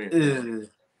 It's weird. It's really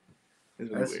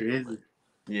that's weird. Crazy.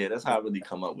 Yeah, that's how I really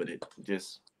come up with it.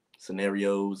 Just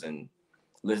scenarios and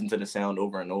listen to the sound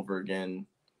over and over again.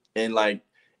 And like,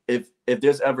 if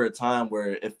there's ever a time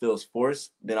where it feels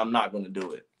forced, then I'm not going to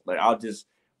do it. Like I'll just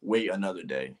wait another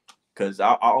day, because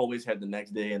I always have the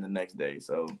next day and the next day.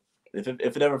 So if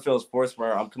it ever feels forced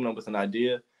where I'm coming up with an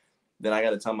idea, then I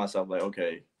got to tell myself like,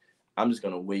 okay, I'm just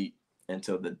going to wait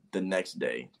until the next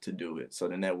day to do it. So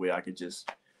then that way I could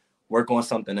just work on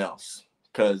something else,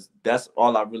 because that's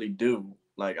all I really do.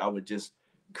 Like I would just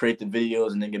create the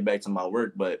videos and then get back to my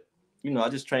work. But, I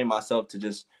just train myself to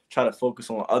just try to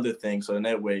focus on other things. So in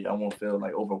that way I won't feel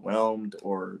like overwhelmed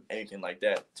or anything like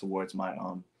that towards my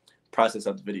process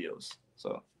of the videos.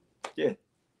 So yeah.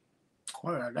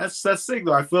 All right, that's sick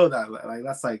though. I feel that like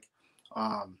that's like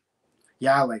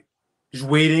yeah, like just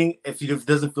waiting. If it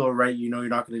doesn't feel right, you're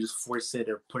not gonna just force it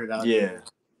or put it out. Yeah. There.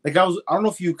 Like I don't know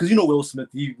if because Will Smith,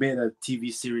 he made a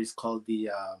TV series called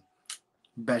the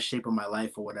Best Shape of My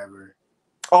Life or whatever.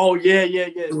 Oh yeah.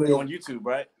 On YouTube,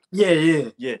 right?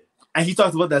 Yeah. And he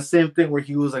talked about that same thing where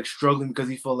he was like struggling because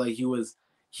he felt like he was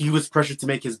pressured to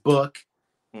make his book,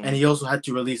 and he also had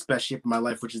to release Best Shape of My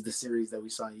Life, which is the series that we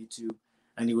saw on YouTube.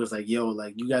 And he was like, yo,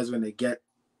 like you guys are gonna get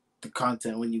the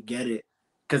content when you get it,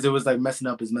 because it was like messing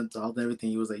up his mental health and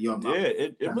everything. He was like, yo,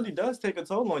 it really does take a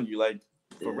toll on you, like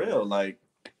for real. Like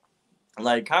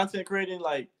content creating,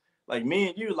 like me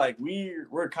and you, like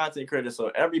we're content creators,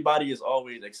 so everybody is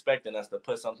always expecting us to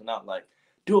put something out, like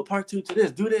do a part 2 to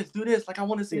this, do this. Like I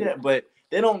want to see that, but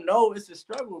they don't know it's a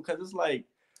struggle, because it's like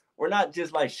we're not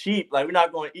just like sheep. Like we're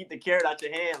not going to eat the carrot out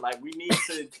your hand. Like we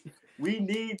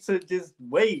need to just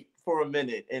wait for a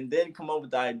minute and then come up with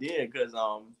the idea, because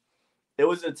there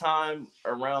was a time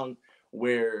around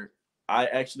where I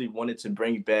actually wanted to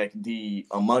bring back the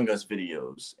Among Us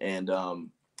videos, and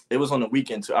it was on the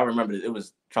weekend too. I remember it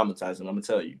was traumatizing, I'm gonna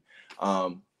tell you.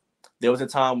 There was a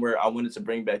time where I wanted to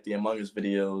bring back the Among Us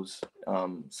videos,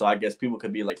 so I guess people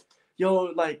could be like, yo,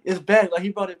 like it's back, like he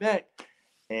brought it back.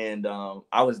 And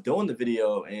I was doing the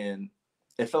video and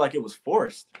it felt like it was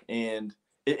forced, and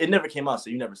it never came out, so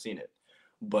you never seen it.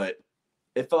 But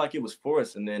it felt like it was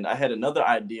forced. And then I had another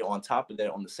idea on top of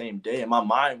that on the same day, and my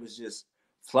mind was just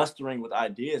flustering with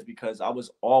ideas because I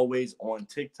was always on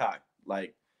TikTok.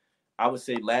 Like I would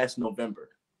say last November.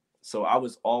 So I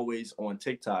was always on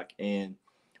TikTok, and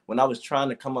when I was trying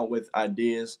to come up with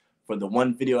ideas for the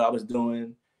one video I was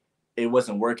doing, it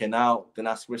wasn't working out. Then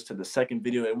I switched to the second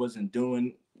video. It wasn't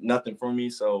doing nothing for me.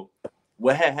 So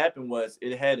what had happened was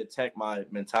it had attacked my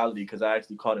mentality, because I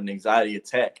actually caught an anxiety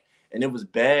attack, and it was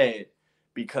bad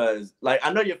because, like,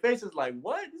 I know your face is like,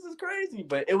 what? This is crazy.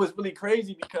 But it was really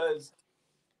crazy because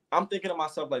I'm thinking to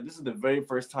myself, like, this is the very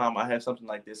first time I have something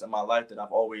like this in my life that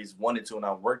I've always wanted to and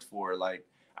I've worked for. Like,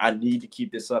 I need to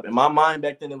keep this up. In my mind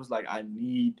back then, it was like, I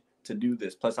need to do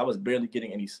this. Plus, I was barely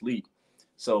getting any sleep.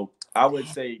 So I would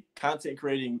say content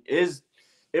creating it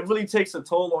really takes a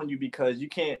toll on you, because you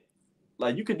can't,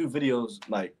 like, you can do videos,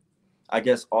 like, I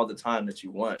guess all the time that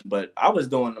you want. But I was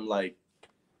doing them, like,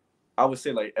 I would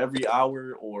say, like, every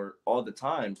hour or all the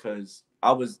time, because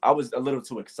I was a little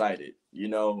too excited,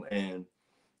 and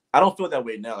I don't feel that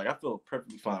way now. Like, I feel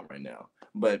perfectly fine right now.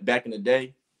 But back in the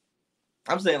day,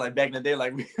 I'm saying, like, back in the day,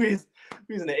 like, we was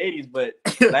in the 80s, but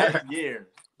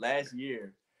last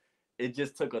year, it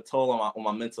just took a toll on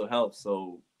my mental health.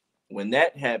 So when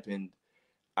that happened,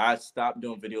 I stopped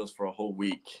doing videos for a whole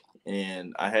week,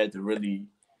 and I had to really,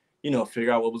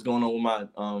 figure out what was going on with my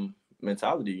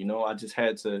mentality.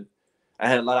 I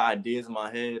had a lot of ideas in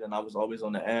my head, and I was always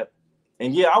on the app.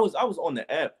 And yeah, I was on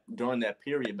the app during that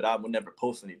period, but I would never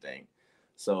post anything.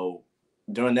 So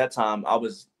during that time, I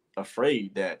was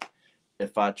afraid that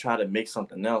if I try to make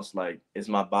something else, like, is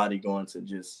my body going to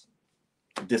just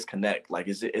disconnect? Like,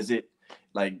 is it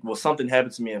like, will something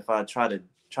happen to me if I try to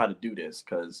do this?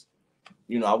 Because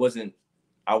I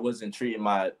wasn't treating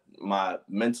my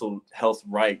mental health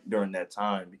right during that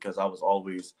time, because I was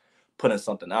always putting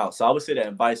something out. So I would say that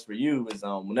advice for you is,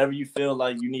 whenever you feel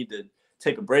like you need to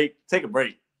take a break.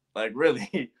 Like,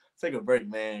 really take a break,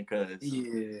 man. Because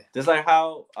just like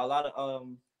how a lot of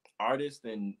artists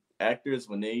and actors,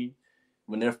 when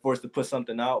they're forced to put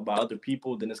something out by other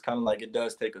people, then it's kind of like it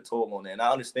does take a toll on it. And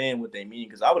I understand what they mean,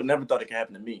 because I would have never thought it could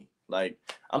happen to me. Like,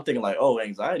 I'm thinking, like, oh,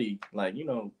 anxiety, like,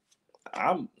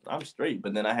 I'm straight.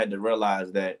 But then I had to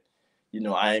realize that,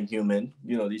 I am human.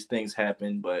 These things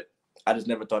happen, but I just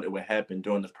never thought it would happen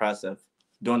during the process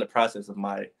of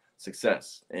my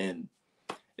success. And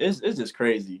it's just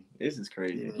crazy. It's just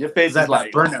crazy. Yeah. Your face is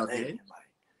like burnout, oh, man.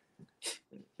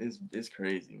 Like, it's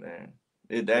crazy, man.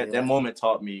 That moment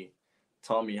taught me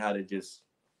how to just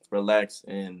relax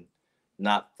and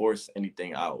not force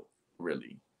anything out,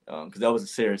 really, because that was a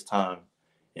serious time.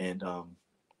 And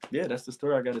yeah, that's the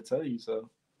story I got to tell you.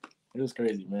 So it was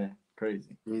crazy, man.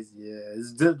 Crazy. Yeah,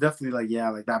 it's definitely like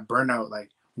that burnout. Like,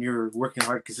 when you're working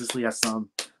hard consistently at some,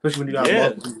 especially when you got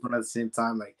multiple people at the same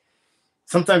time. Like,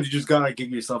 sometimes you just gotta give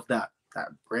yourself that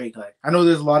break. Like, I know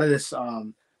there's a lot of this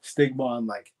stigma on,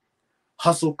 like,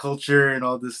 hustle culture and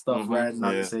all this stuff, right?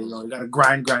 Not to say, you gotta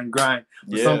grind.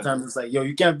 But sometimes it's like,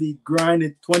 you can't be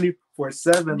grinding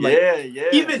 24/7.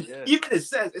 Like, even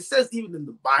it says even in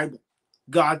the Bible,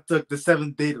 God took the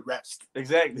seventh day to rest.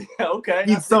 Exactly. Okay.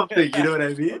 Need something, you know what I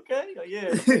mean? Okay.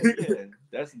 Yeah.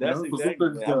 That's exactly.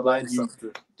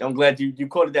 I'm glad you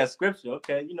quoted that scripture.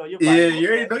 Okay. Your Bible. Yeah, you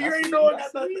already know what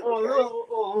that means.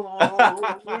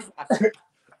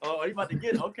 Oh, you about to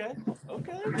get it? Okay. You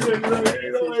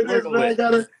know what it is, man.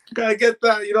 Gotta get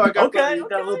that. I got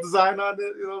got a little design on it.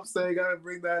 You know what I'm saying? Gotta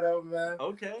bring that up, man.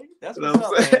 Okay, that's what's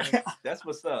up, man.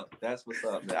 That's what's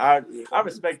up, man. I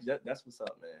respect you. That's what's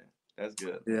up, man. That's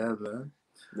good. Yeah, man.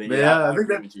 But yeah, I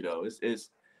agree with you though.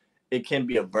 It can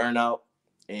be a burnout,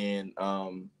 and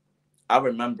I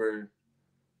remember,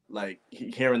 like,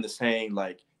 hearing the saying,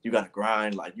 like, you gotta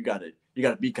grind, like, you gotta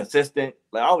be consistent.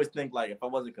 Like, I always think, like, if I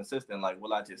wasn't consistent, like,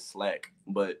 will I just slack?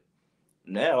 But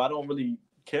now I don't really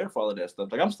care for all of that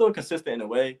stuff. Like, I'm still consistent in a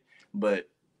way, but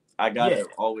I gotta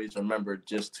always remember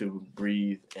just to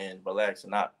breathe and relax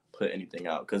and not put anything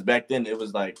out. Because back then it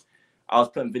was like I was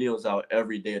putting videos out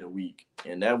every day of the week,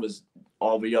 and that was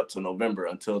all the way up to November,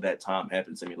 until that time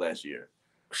happened to me last year.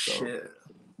 So, shit.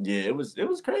 Yeah, it was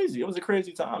crazy. It was a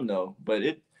crazy time though, but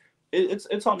it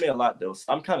taught me a lot though.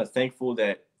 So I'm kind of thankful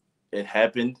that it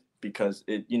happened, because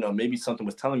it, maybe something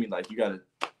was telling me, like, you gotta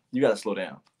slow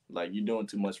down. Like, you're doing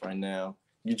too much right now.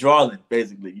 You're drawing,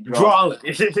 basically. You're drawing.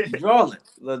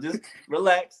 Just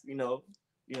relax.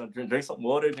 Drink some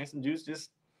water, drink some juice, just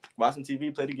watch some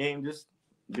TV, play the game, just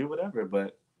do whatever.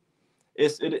 But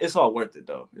it's all worth it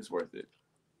though. It's worth it.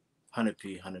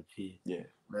 100p. Yeah.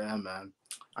 Yeah, man.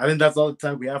 I think that's all the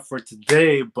time we have for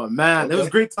today. But man, it was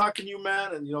great talking to you,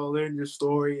 man, and learn your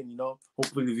story, and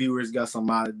hopefully the viewers got some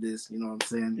out of this. You know what I'm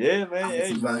saying? Yeah, man.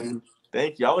 Hey, man.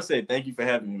 Thank you. I would say thank you for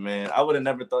having me, man. I would have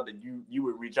never thought that you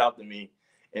would reach out to me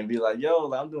and be like, yo,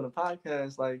 like, I'm doing a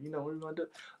podcast. Like, what are we gonna do?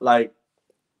 Like,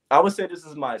 I would say this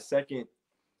is my second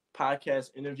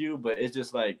podcast interview, but it's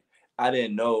just like I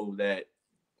didn't know that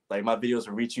like my videos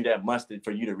will reach you that much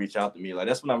for you to reach out to me. Like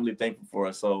that's what I'm really thankful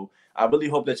for. So I really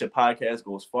hope that your podcast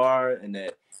goes far and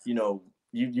that you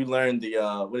learn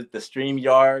the with the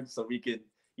StreamYard so we could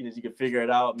you can figure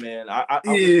it out, man. I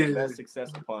wish the best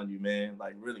success upon you, man.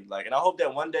 Like really, like, and I hope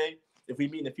that one day if we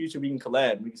meet in the future, we can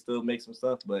collab. We can still make some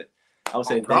stuff. But I would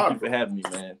say thank you for having me,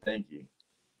 man. Thank you.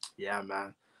 Yeah,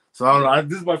 man. So I don't know.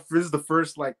 This is the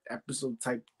first like episode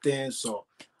type thing. So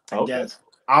I guess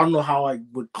I don't know how I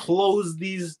would close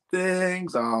these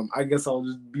things. I guess I'll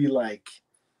just be like,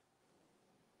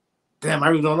 damn, I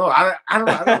really don't know. I don't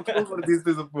know. I don't close one of these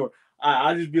things before.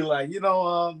 I'll just be like, this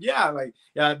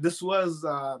was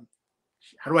how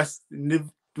do I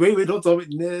wait, don't tell me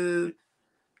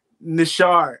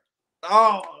Nvshir.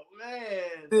 Oh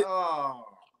man. Oh.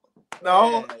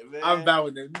 No, man. I'm bad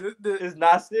with it. It's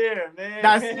Nvshir, man.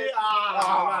 Nvshir.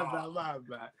 My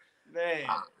bad. Man.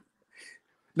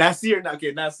 Nvshir.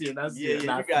 Okay, Nvshir.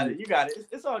 Yeah, you got it.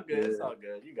 It's all good. Yeah. It's all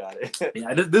good. You got it.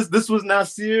 Yeah, this was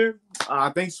Nvshir.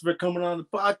 Thanks for coming on the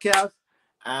podcast.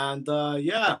 And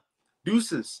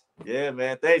deuces. Yeah,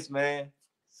 man. Thanks, man.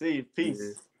 See you. Peace.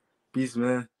 Yeah. Peace,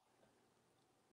 man.